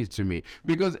explain it to me.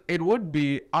 Because it would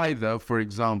be either, for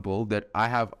example, that I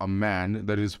have a man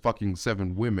that is fucking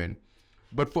 7 women,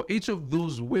 but for each of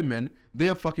those women, they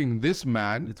are fucking this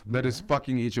man that is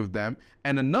fucking each of them,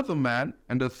 and another man,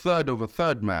 and a third of a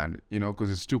third man, you know, because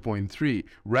it's 2.3,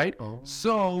 right?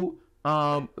 So,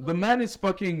 the man is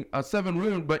fucking 7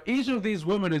 women, but each of these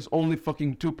women is only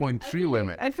fucking 2.3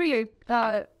 women. I feel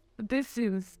like this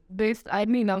is based, I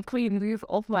mean, I'm cleaning this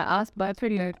off my ass, but I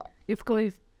feel like it's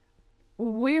because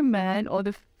women or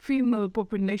the female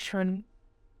population,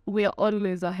 we are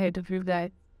always ahead of you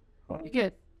guys. You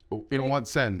get In what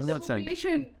sense? In what sense?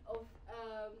 population of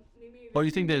Or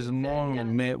you think there's more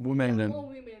women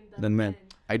than men?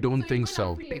 I don't think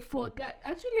so.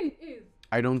 Actually, it is.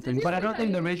 I don't think But I don't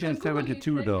think the ratio is 7 to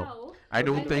 2, though. I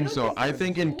don't think so. I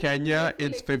think in Kenya,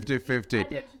 it's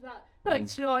 50-50. No,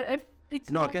 it's not. It's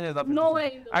No, not. Kenya's up. No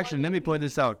way in the Actually, let me point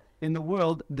this out. In the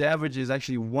world, the average is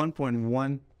actually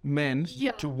 1.1 men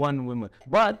Yeah. to 1 woman.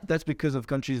 But that's because of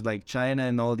countries like China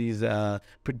and all these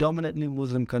predominantly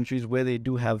Muslim countries where they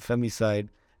do have femicide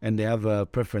and they have a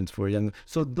preference for young.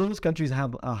 So those countries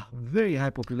have a very high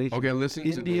population. Okay, listen to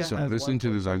India this. has Listen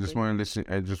to this. I 1.6. just want to listen.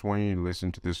 I just want you to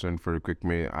listen to this one for a quick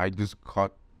minute. I just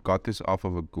got this off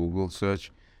of a Google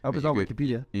search. I was You on could-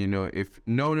 Wikipedia. You know, if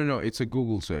no, it's a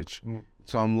Google search.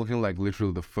 So I'm looking like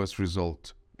literally the first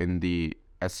result in the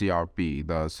SERP,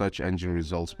 the search engine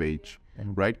results page,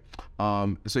 right?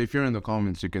 So if you're in the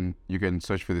comments, you can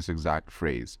search for this exact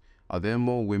phrase. Are there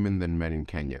more women than men in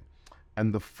Kenya?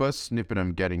 And the first snippet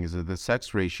I'm getting is that the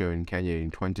sex ratio in Kenya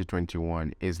in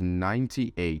 2021 is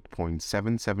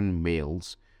 98.77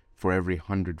 males for every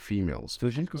 100 females.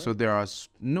 So there are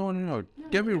no.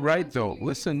 Get me right though.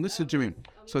 Listen to me.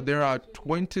 So there are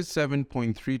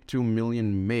 27.32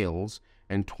 million males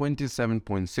and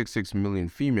 27.66 million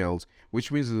females, which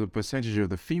means that the percentage of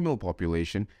the female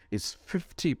population is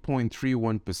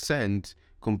 50.31%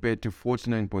 compared to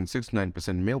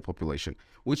 49.69% male population,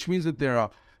 which means that there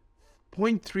are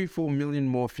 0.34 million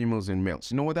more females than males.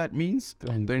 You know what that means?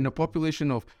 They're in a population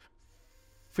of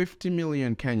 50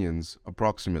 million Kenyans,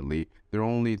 approximately. There are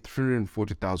only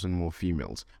 340,000 more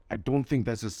females. I don't think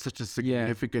that's such a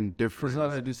significant difference.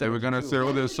 That we're going to say,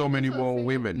 oh, there's so many more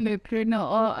women. I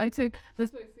think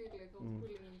that's what I say.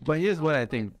 But here's what I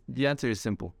think. The answer is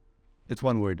simple. It's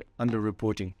one word: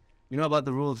 underreporting. You know about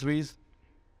the rule of threes?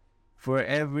 For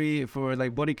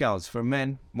like body counts, for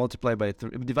men,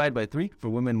 divide by 3. For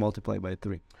women, multiply by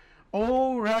 3.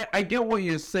 Oh, right. I get what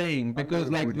you're saying,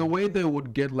 because like the way they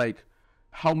would get like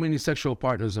how many sexual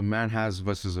partners a man has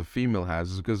versus a female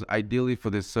has is because ideally for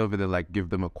this survey they like give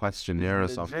them a questionnaire or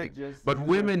something. But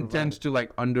women tend to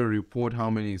like underreport how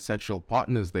many sexual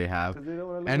partners they have,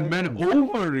 and men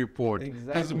overreport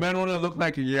because men want to look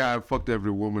like, yeah, I fucked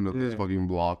every woman on this fucking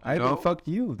block. I fucked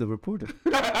you, the reporter.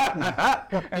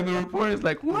 And the reporter is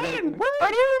like, when? I don't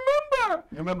remember.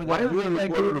 Remember that? Why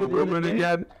like a woman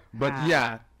again? But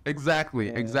yeah,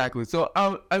 exactly. So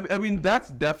I mean that's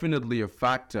definitely a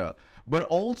factor. But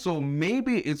also,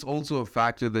 maybe it's also a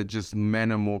factor that just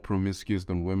men are more promiscuous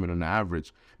than women on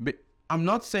average. But I'm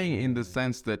not saying in the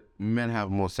sense that men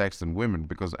have more sex than women,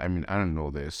 because I mean, I don't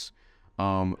know this.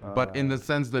 But in the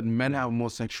sense that men have more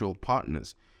sexual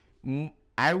partners.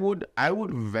 I would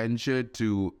venture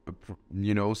to,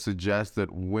 suggest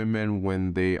that women,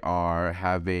 when they are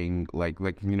having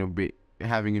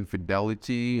having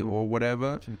infidelity or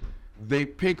whatever, they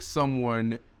pick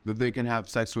someone that they can have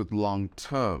sex with long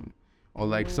term. Or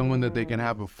like someone that they can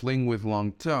have a fling with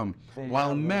long term.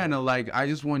 While men are like, I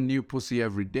just want new pussy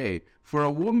every day. For a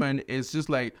woman, it's just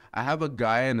like, I have a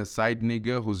guy and a side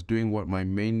nigga who's doing what my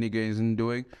main nigga isn't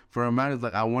doing. For a man, it's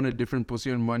like, I want a different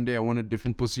pussy on Monday, I want a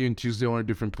different pussy on Tuesday, I want a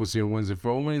different pussy on Wednesday.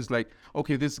 For a woman, it's like,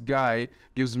 okay, this guy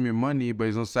gives me money, but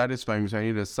he's not satisfying me, so I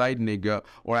need a side nigga.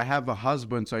 Or I have a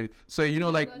husband, so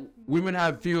women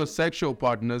have fewer sexual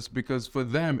partners because for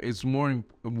them, it's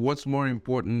what's more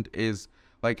important is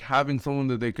like having someone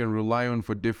that they can rely on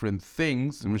for different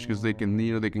things, in which case they can,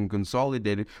 they can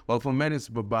consolidate it. While for men, it's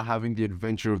about having the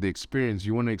adventure of the experience.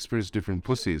 You want to experience different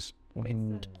pussies.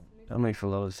 That makes a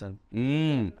lot of sense.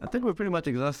 I think we're pretty much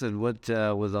exhausted. What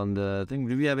was on the thing?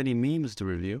 Do we have any memes to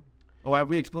review? Or have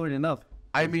we explored enough?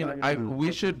 I mean,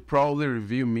 we should probably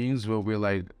review memes where we're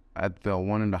like at the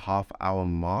 1.5 hour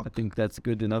mark. I think that's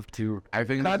good enough to. I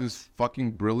think this is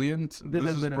fucking brilliant. This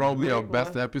is probably our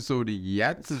best episode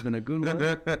yet. This has been a good one.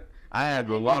 I had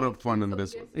a lot of fun in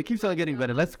this one. It keeps on getting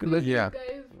better. Let's yeah.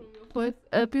 First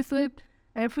episode,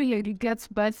 every lady gets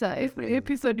better. Every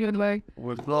episode you're like,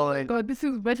 we're flowing. God, this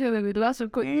is better than the last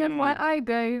one. Even my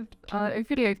guys, I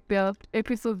feel like the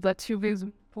episodes that you guys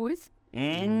voice.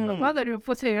 Rather than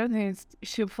put it on his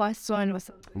first one or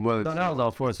something. Well, that was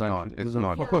our first one. It's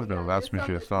not. No, that's me.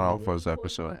 It's not our first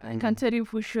episode. I can tell you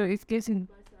for sure it's getting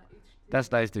better. That's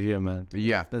nice to hear, man.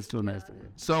 Yeah. That's too nice to hear.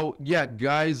 So, yeah,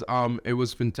 guys, it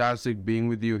was fantastic being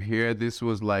with you here. This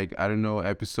was like, I don't know,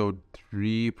 episode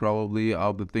 3 probably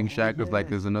of the ThinkShack. Because like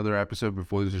there's another episode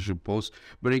before this I should post.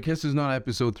 But in case it's not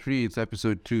episode 3, it's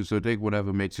episode 2. So take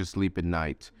whatever makes you sleep at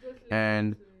night.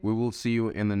 And we will see you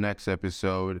in the next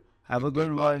episode. Have a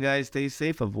good one, guys. Stay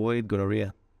safe. Avoid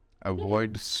gonorrhea.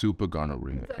 Avoid super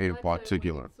gonorrhea in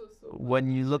particular.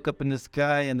 When you look up in the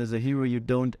sky and there's a hero you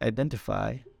don't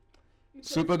identify,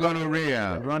 super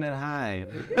gonorrhea. Run and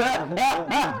hide.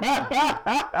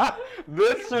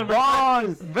 This should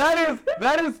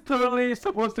that is totally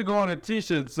supposed to go on a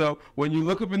t-shirt. So when you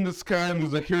look up in the sky and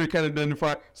there's a hero you can't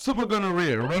identify, super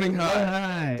gonorrhea. Running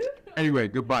high. Anyway,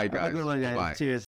 goodbye, guys. Have a good one, guys. Bye. Cheers.